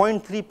 or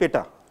 0.3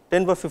 peta.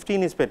 10 power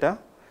 15 is peta.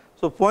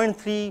 So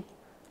 0.3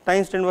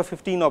 times 10 power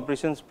 15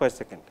 operations per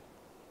second.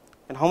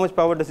 And how much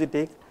power does it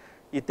take?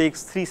 It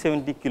takes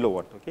 370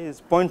 kilowatt. Okay,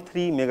 it's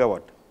 0.3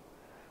 megawatt.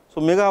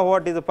 So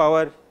megawatt is the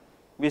power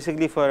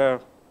basically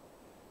for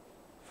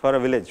a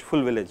village,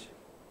 full village.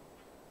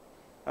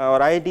 Or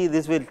IIT,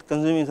 this will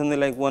consuming something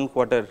like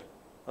 1/4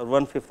 or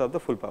 1/5 of the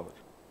full power.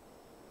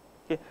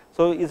 Okay.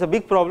 So it's a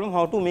big problem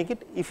how to make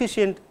it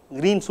efficient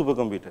green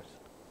supercomputers.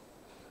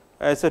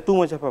 It's too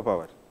much of a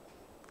power.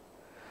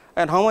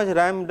 And how much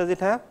RAM does it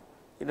have?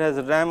 It has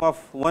a RAM of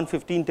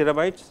 115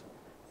 terabytes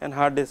and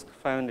hard disk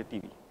 500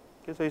 TB.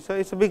 Okay, so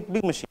it's a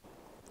big machine.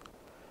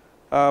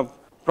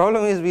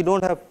 Problem is we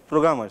don't have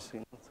programmers,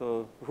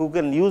 so who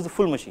can use the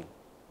full machine.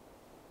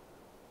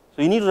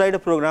 So you need to write a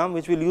program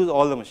which will use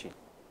all the machine.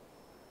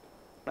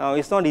 Now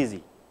it's not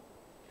easy.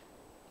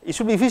 It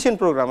should be efficient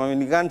program. I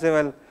mean, you can't say,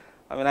 well,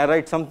 I mean, I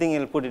write something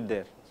and put it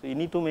there. So you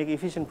need to make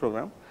efficient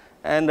program,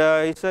 and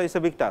it's a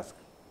big task.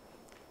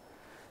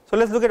 So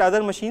let's look at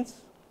other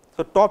machines.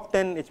 So top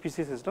 10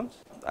 HPC systems.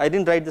 I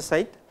didn't write the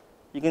site.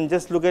 You can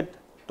just look at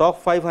top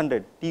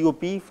 500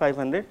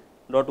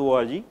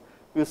 top500.org. You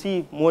will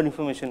see more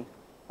information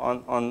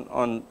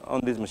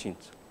on these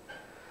machines.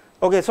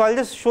 Okay, so I will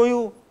just show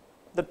you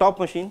the top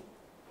machine.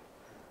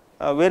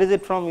 Where is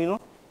it from, you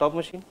know, top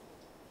machine?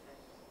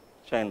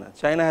 China.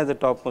 China has the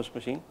topmost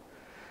machine.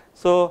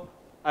 So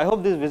I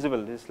hope this is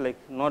visible, this is like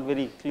not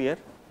very clear.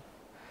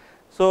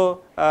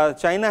 So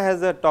China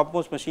has the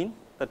topmost machine,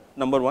 that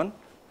number 1,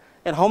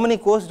 and how many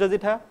cores does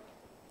it have?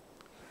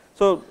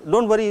 So do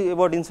not worry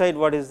about inside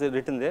what is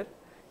written there,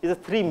 it is a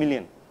 3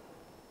 million.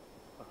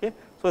 Okay.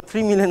 So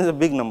 3 million is a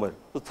big number.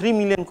 So 3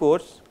 million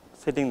cores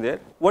sitting there.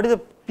 What is the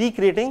peak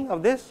rating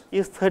of this?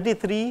 Is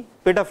 33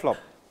 petaflop.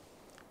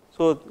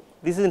 So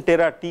this is in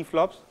tera T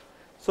flops.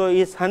 So it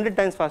is 100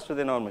 times faster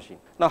than our machine.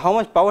 Now how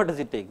much power does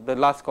it take? The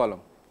last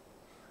column,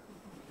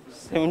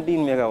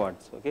 17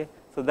 megawatts. Okay.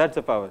 So that is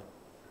the power.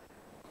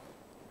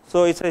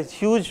 So it is a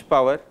huge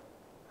power.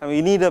 I mean,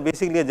 you need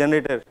basically a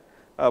generator,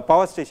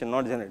 power station,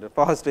 not generator,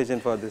 power station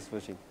for this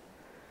machine.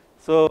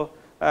 So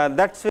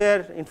that is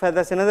where, in fact,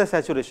 that is another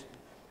saturation.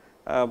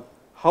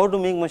 How to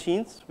make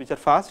machines which are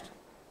fast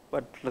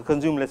but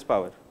consume less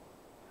power.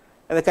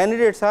 And the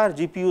candidates are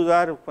GPUs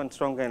are one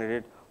strong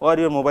candidate, or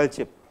your mobile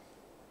chip.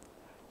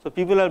 So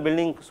people are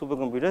building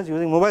supercomputers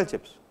using mobile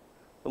chips.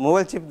 So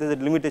mobile chip, the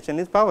limitation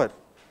is power.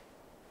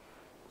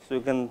 So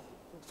you can,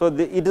 so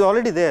it is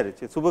already there.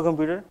 It's a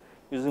supercomputer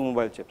using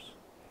mobile chips.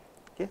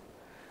 Okay.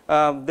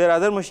 There are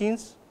other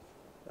machines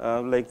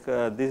like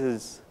this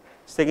is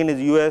second is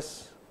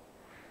US.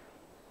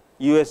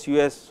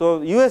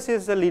 So US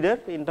is the leader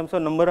in terms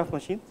of number of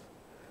machines.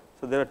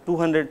 So there are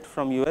 200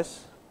 from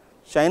US.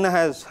 China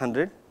has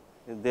 100.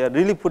 They are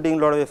really putting a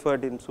lot of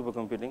effort in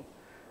supercomputing.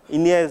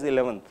 India is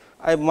 11th.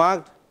 I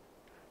marked,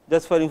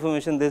 just for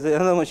information, there is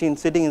another machine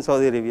sitting in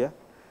Saudi Arabia.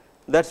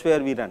 That is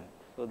where we run.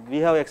 So we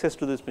have access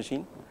to this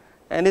machine,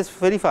 and it is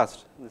very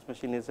fast. This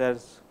machine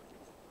has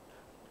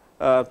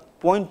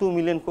 0.2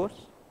 million cores,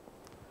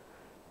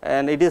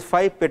 and it is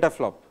 5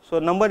 petaflop. So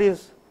number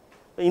is,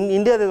 in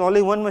India there is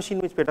only one machine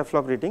which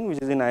petaflop rating, which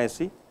is in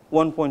ISC,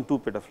 1.2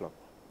 petaflop.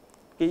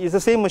 Okay, it is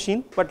the same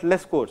machine but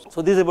less cores.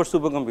 So this is about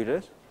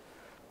supercomputers.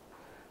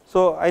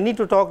 So I need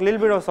to talk a little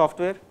bit of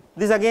software.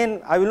 This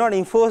again, I will not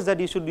enforce that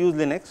you should use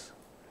Linux,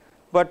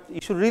 but you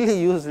should really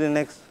use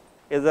Linux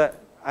as a,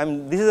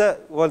 this is a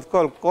what's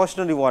called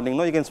cautionary warning.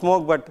 No, you can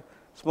smoke, but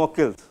smoke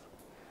kills.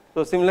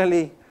 So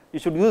similarly, you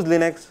should use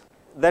Linux.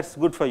 That's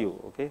good for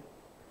you. Okay,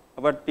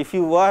 but if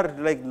you are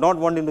like not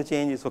wanting to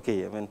change, it's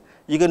okay. I mean,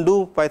 you can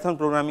do Python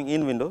programming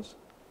in Windows.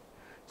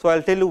 So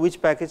I'll tell you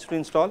which package to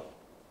install.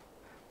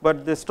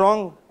 But the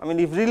strong, I mean,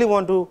 if you really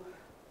want to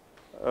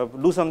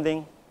do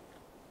something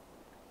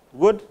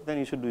good, then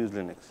you should use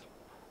Linux.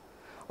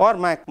 Or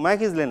Mac.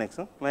 Mac is Linux.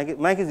 Huh?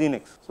 Mac is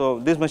Unix. So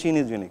this machine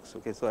is Unix.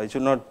 Okay, so I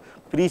should not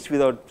preach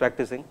without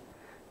practicing.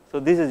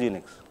 So this is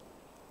Unix.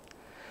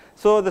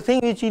 So the thing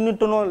which you need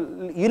to know,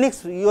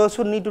 Unix, you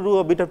also need to do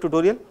a bit of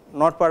tutorial.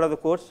 Not part of the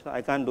course.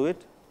 I can't do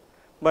it.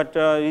 But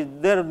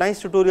there are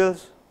nice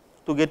tutorials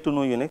to get to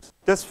know Unix,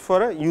 just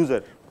for a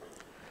user.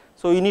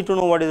 So you need to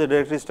know what is the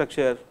directory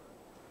structure.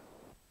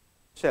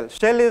 Shell.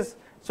 Shell is,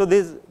 so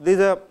there is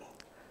a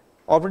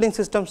operating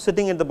system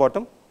sitting at the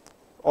bottom.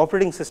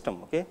 Operating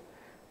system. Okay.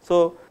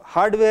 So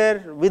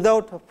hardware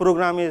without a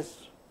program is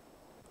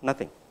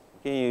nothing.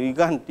 Okay, you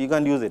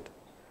can't use it.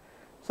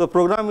 So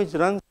program which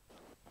runs,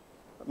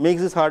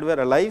 makes this hardware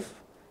alive,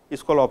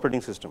 is called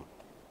operating system.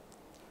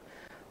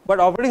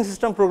 But operating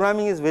system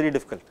programming is very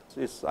difficult.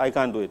 I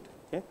can't do it.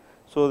 Okay.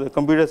 So the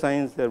computer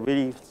science, they are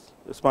very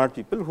smart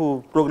people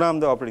who program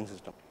the operating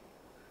system.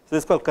 So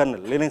this is called kernel,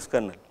 Linux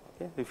kernel.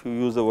 Okay, if you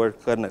use the word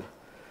kernel.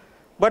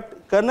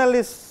 But kernel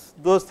is,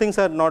 those things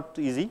are not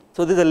easy.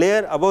 So there is a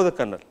layer above the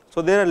kernel.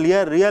 So there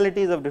are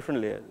realities of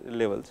different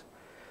levels.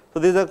 So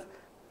this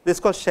is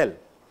called shell.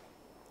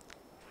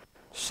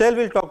 Shell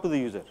will talk to the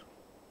user.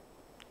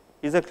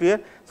 Is that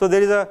clear? So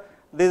there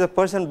is a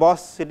person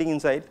boss sitting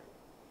inside,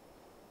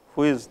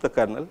 who is the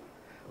kernel,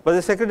 but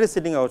the secretary is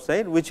sitting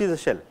outside, which is a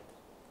shell.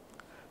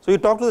 So you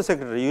talk to the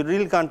secretary. You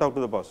really can't talk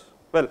to the boss.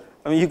 Well,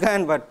 I mean you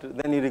can, but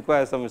then you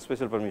require some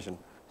special permission.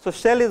 So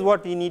shell is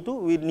what we need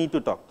to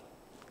talk.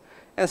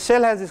 And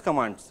shell has these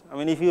commands. I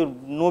mean, if you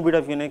know a bit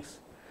of Unix,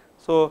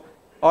 so,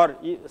 or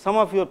some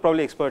of you are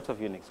probably experts of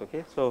Unix.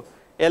 Okay, so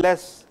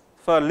ls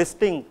for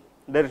listing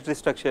directory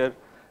structure,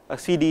 a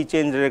cd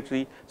change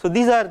directory. So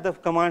these are the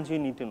commands you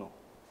need to know.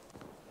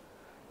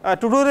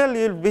 Tutorial,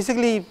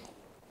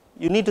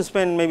 you need to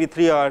spend maybe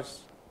 3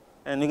 hours,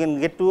 and you can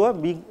get to a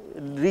big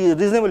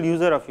reasonable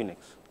user of Unix.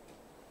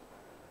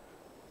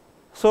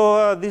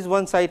 So this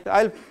one site,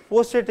 I'll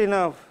post it in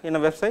a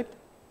website.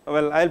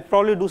 Well, I'll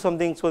probably do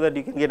something so that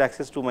you can get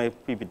access to my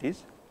PPTs.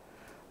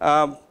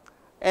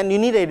 And you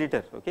need an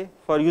editor. Okay,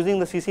 for using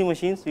the CC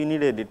machines, you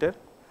need an editor.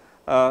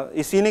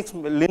 It's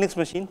Linux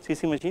machine,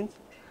 CC machines.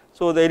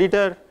 So the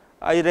editor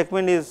I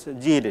recommend is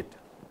gedit.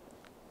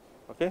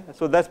 Okay,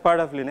 so that's part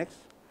of Linux.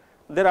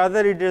 There are other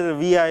editors,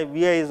 VI.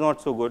 VI is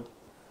not so good.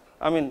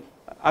 I mean,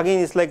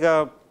 again, it's like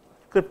a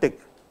cryptic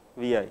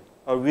VI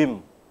or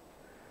Vim.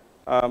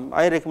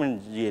 I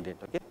recommend gedit.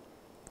 Okay.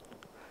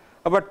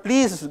 But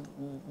please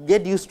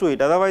get used to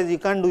it, otherwise you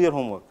can't do your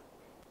homework.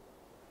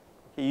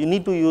 Okay, you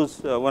need to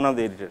use one of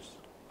the editors.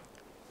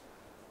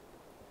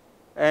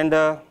 And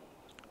I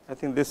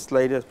think this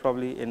slide is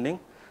probably ending.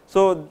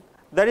 So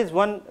that is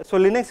one. So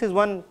Linux is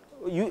one.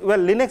 Well,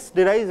 Linux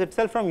derives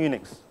itself from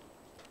Unix.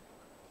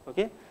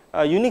 Okay,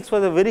 Unix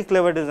was a very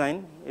clever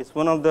design. It's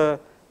one of the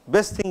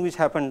best thing which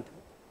happened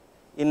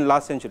in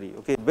last century.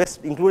 Okay,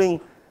 best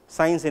including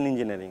science and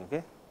engineering.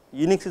 Okay,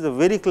 Unix is a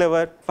very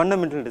clever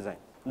fundamental design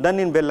done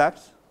in Bell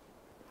Labs,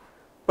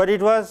 but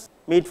it was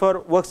made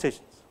for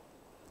workstations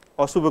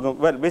or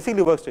well,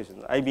 basically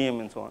workstations, IBM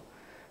and so on.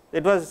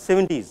 It was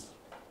 70s.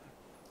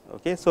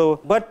 Okay,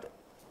 so but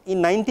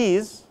in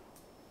 90s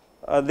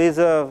there is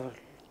a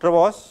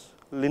Travas,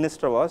 Linus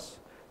Travas.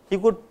 He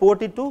could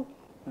port it to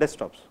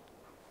desktops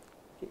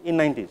in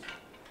 90s.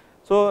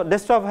 So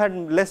desktop had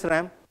less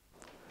RAM.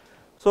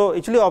 So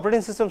actually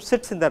operating system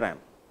sits in the RAM.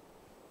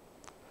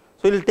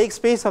 So it will take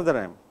space of the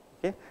RAM.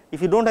 Okay,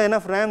 if you don't have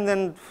enough RAM,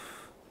 then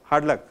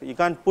hard luck. You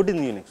can't put in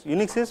Unix.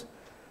 Unix is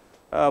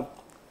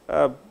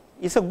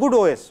it's a good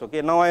OS.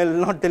 Okay, now I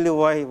will not tell you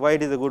why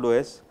it is a good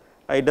OS.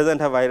 It doesn't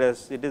have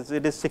virus. It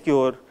is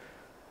secure.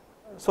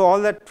 So all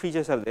that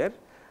features are there.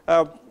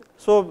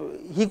 So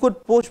he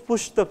could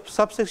push the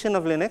subsection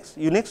of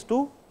Unix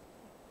to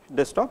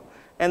desktop,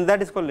 and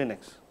that is called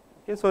Linux.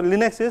 Okay, so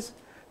Linux is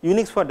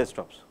Unix for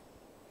desktops.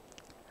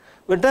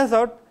 But it turns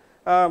out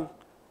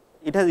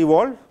it has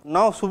evolved.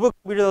 Now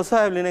supercomputers also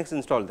have Linux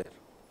installed there.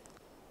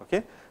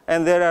 Okay,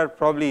 and there are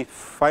probably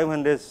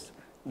 500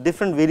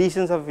 different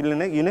variations of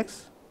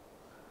Linux,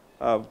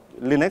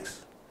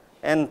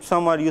 and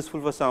some are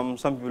useful for some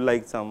people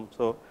like some.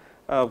 So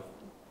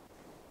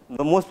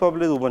the most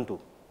popular is Ubuntu,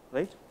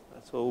 right?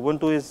 So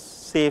Ubuntu is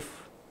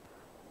safe,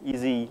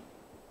 easy,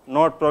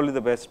 not probably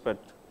the best, but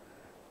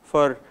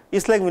for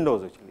it's like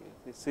Windows actually.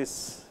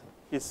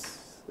 It's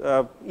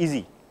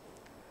easy.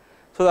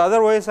 So the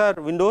other OS are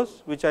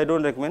Windows, which I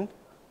don't recommend,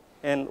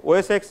 and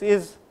OS X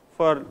is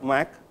for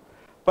Mac,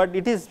 but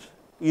it is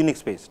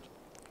Unix based.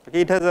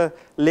 Okay, it has a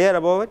layer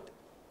above it.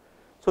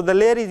 So the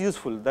layer is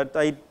useful, that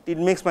it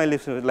makes my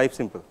life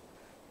simple,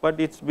 but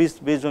it's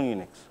based on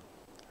Unix.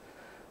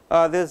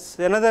 There's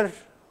another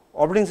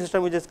operating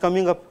system which is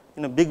coming up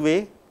in a big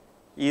way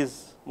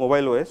is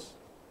mobile OS.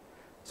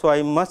 So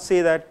I must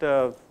say that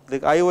the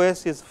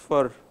iOS is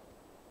for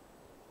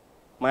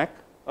Mac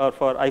or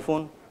for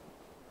iPhone,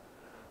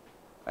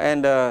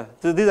 and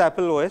so this is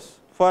Apple OS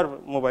for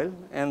mobile,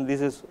 and this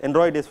is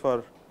Android is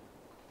for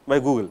by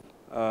Google.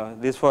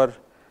 This for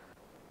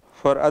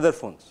other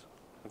phones.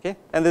 Okay,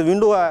 and the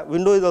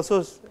Windows is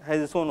also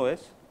has its own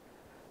OS.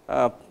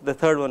 The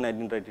third one I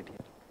didn't write it here.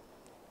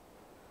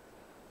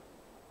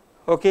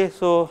 Okay,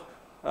 so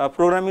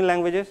programming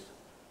languages.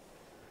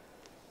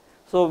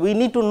 So we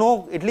need to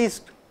know at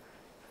least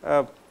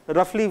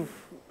roughly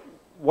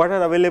what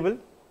are available.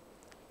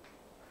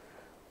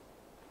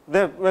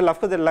 Well, of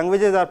course, the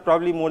languages are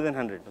probably more than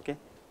 100. Okay,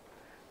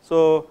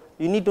 so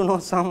you need to know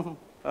some.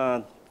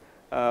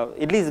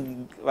 At least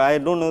I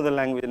don't know the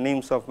language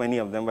names of many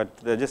of them, but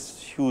they are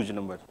just huge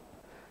number,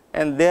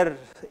 and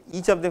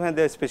each of them has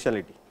their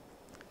specialty.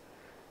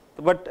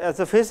 But as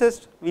a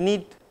physicist, we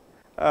need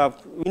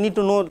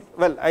to know.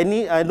 Well,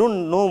 I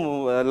don't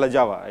know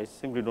Java. I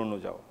simply don't know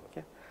Java.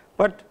 Okay,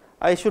 but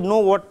I should know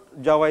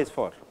what Java is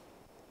for.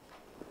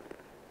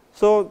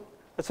 So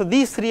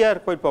these three are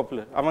quite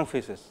popular among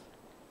physicists.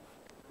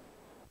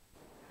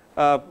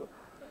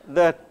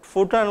 The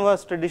Fortran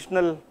was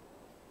traditional.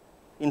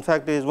 In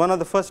fact, it is one of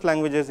the first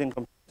languages in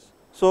computers.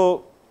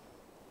 So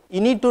you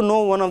need to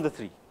know one of the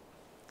three.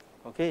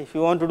 Okay, if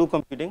you want to do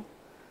computing,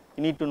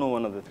 you need to know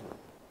one of the three.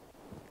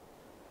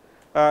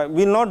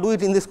 We will not do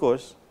it in this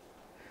course.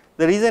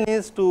 The reason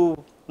is to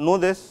know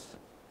this,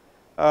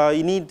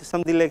 you need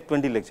something like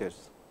 20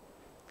 lectures.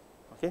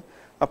 Okay,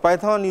 a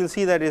Python you will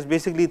see that is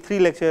basically 3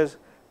 lectures.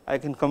 I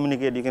can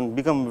communicate. You can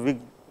become a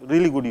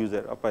really good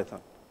user of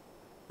Python.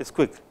 It's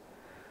quick,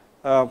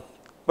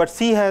 but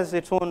C has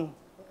its own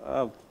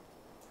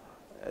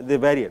the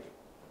barrier.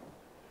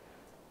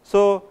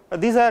 So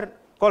these are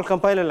called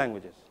compiler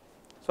languages.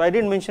 So I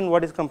didn't mention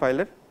what is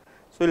compiler.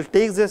 So it will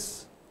take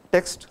this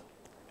text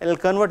and it will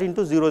convert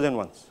into zeros and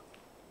ones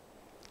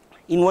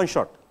in one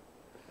shot.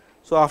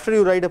 So after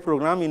you write a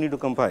program, you need to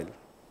compile,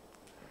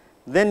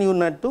 then you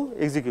need to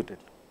execute it.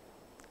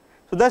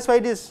 So that's why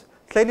it is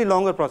slightly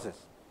longer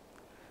process.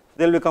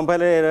 There will be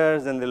compiler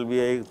errors and there will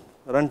be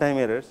runtime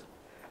errors.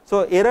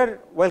 So error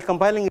while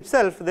compiling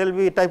itself, there will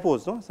be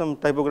typos, no? Some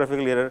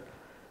typographical error.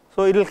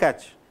 So it will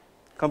catch,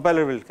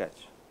 compiler will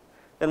catch.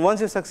 Then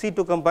once you succeed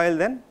to compile,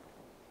 then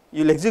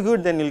you will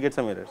execute, then you will get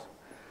some errors.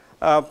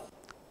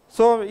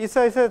 So it's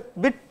a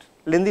bit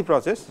lengthy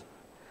process.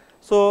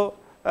 So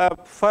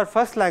for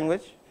first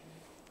language,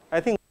 I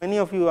think many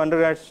of you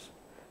undergrads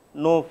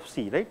know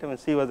C, right? I mean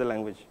C was the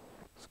language.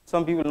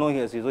 Some people know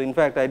here C. So in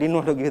fact, I didn't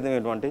want to give them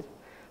advantage.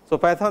 So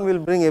Python will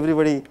bring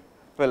everybody.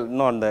 Well,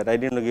 not that I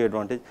didn't give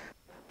advantage.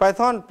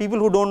 Python, people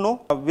who don't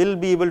know will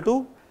be able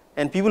to,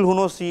 and people who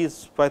know C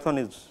Python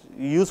is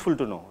useful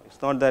to know.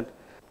 It's not that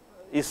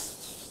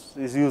is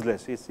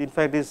useless. It's in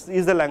fact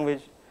is the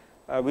language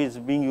which is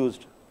being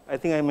used I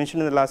think I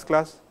mentioned in the last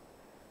class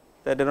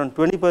that around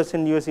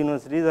 20% US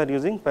universities are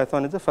using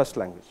Python as the first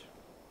language,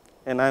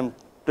 and I am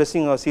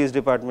pressing our CS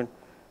department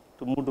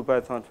to move to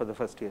Python for the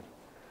first year.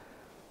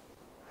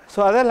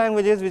 So, other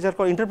languages which are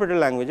called interpreted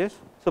languages.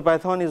 So,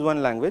 Python is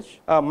one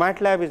language,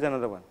 MATLAB is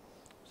another one.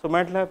 So,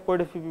 MATLAB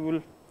quite a few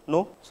people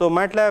know. So,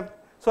 MATLAB,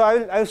 so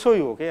I will show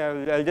you, okay,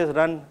 I will just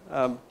run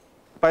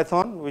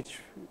Python, which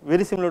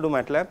very similar to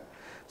MATLAB.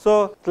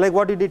 So, like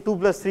what you did, 2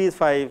 plus 3 is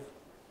 5,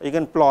 you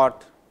can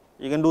plot,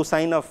 you can do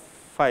sine of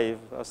 5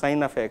 or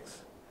sine of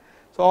x.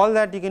 So, all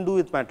that you can do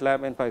with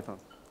MATLAB and Python,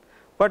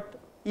 but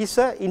it is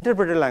a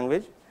interpreted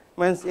language,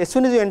 means as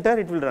soon as you enter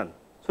it will run.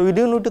 So, we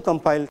do not need to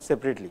compile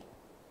separately.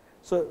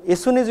 So,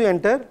 as soon as you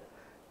enter,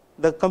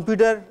 the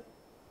computer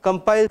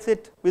compiles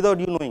it without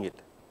you knowing it.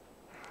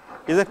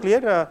 Is that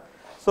clear?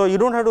 So, you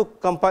do not have to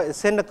compile,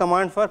 send a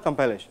command for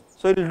compilation.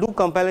 So, it will do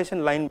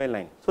compilation line by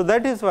line. So,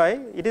 that is why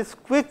it is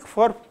quick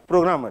for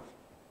programmer.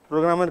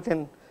 Programmer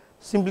can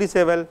simply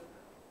say, well,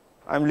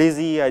 I am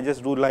lazy, I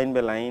just do line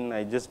by line,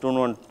 I just do not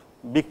want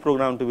big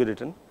program to be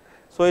written.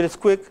 So, it is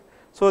quick.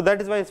 So,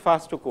 that is why it is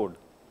fast to code.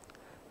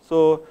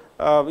 So,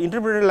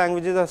 interpreted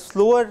languages are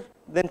slower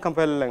than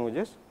compiler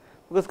languages,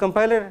 because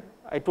compiler,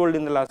 I told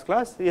in the last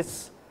class,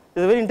 is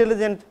a very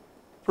intelligent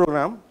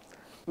program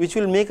which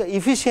will make an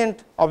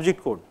efficient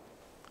object code,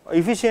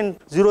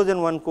 efficient zeros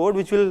and one code,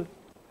 which will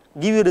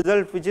give you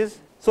result which is.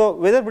 So,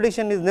 weather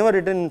prediction is never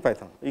written in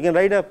Python. You can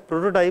write a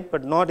prototype,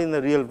 but not in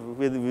the real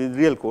with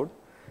real code,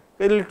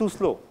 a little too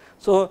slow.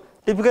 So,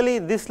 typically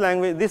this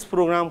language, this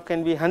program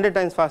can be 100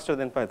 times faster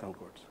than Python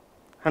codes,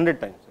 100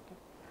 times. Okay.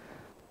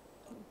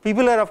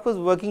 People are of course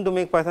working to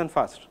make Python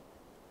fast.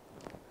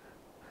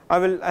 I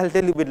will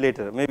tell you a bit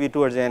later, maybe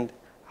towards the end,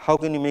 how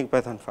can you make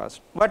Python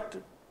fast. But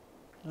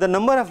the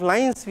number of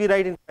lines we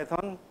write in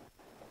Python,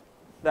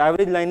 the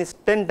average line is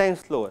 10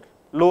 times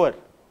lower.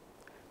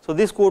 So,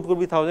 this code could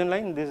be 1000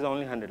 lines, this is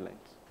only 100 lines.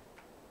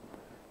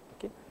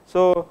 Okay.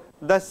 So,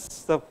 that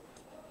is the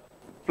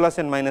plus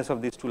and minus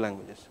of these two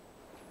languages.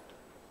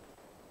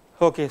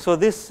 Okay. So,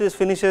 this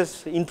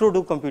finishes intro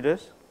to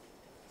computers,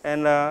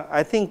 and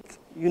I think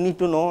you need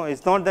to know, it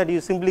is not that you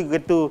simply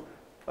get to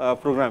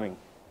programming.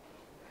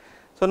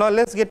 So, now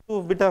let us get to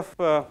a bit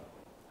of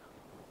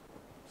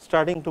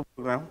starting to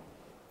program.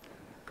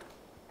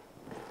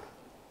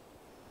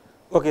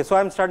 Okay. So,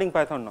 I am starting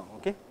Python now.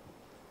 Okay.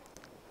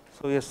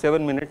 So, we have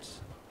 7 minutes.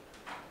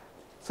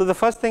 So, the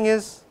first thing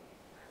is,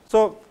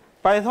 so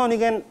Python you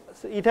can,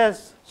 it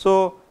has,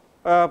 so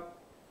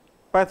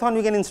Python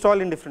we can install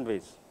in different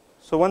ways.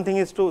 So, one thing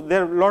is to,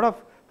 there are a lot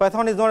of,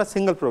 Python is not a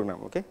single program,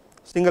 okay,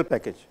 single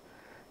package,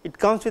 it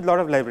comes with lot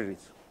of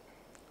libraries.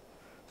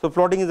 So,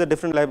 plotting is a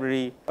different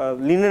library,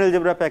 linear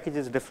algebra package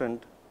is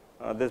different,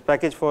 there is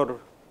package for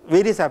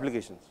various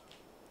applications,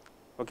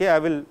 okay. I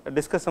will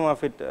discuss some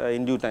of it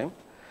in due time.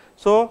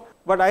 So,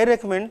 but I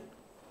recommend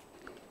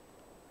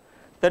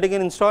that you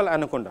can install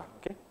Anaconda,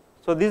 okay.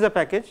 So, this is a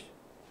package,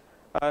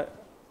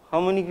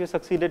 how many of you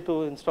succeeded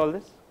to install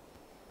this?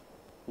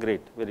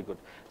 Great, very good.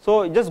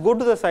 So, just go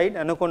to the site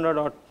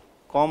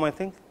anaconda.com, I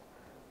think,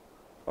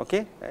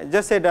 okay,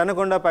 just say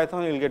Anaconda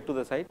Python, you will get to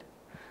the site,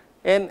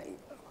 and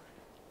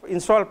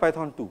install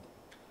Python 2,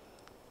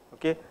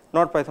 okay,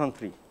 not Python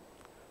 3.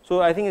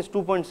 So, I think it is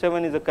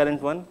 2.7 is the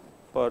current one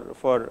for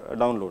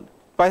download.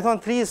 Python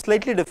 3 is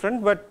slightly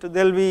different, but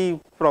there will be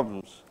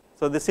problems.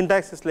 So, the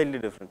syntax is slightly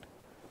different,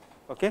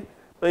 okay.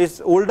 So, it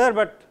is older,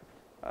 but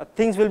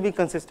things will be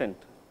consistent,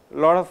 a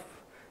lot of.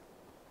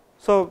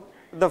 So,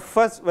 the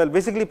first, well,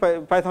 basically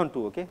Python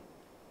 2, okay.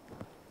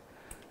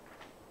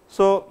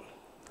 So,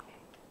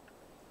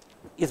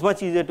 it is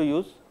much easier to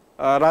use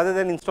rather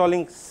than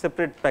installing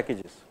separate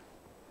packages.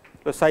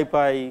 So,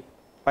 SciPy,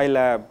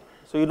 PyLab,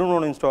 so you do not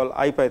want to install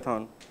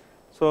IPython.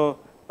 So,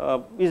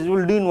 it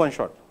will do in one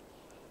shot.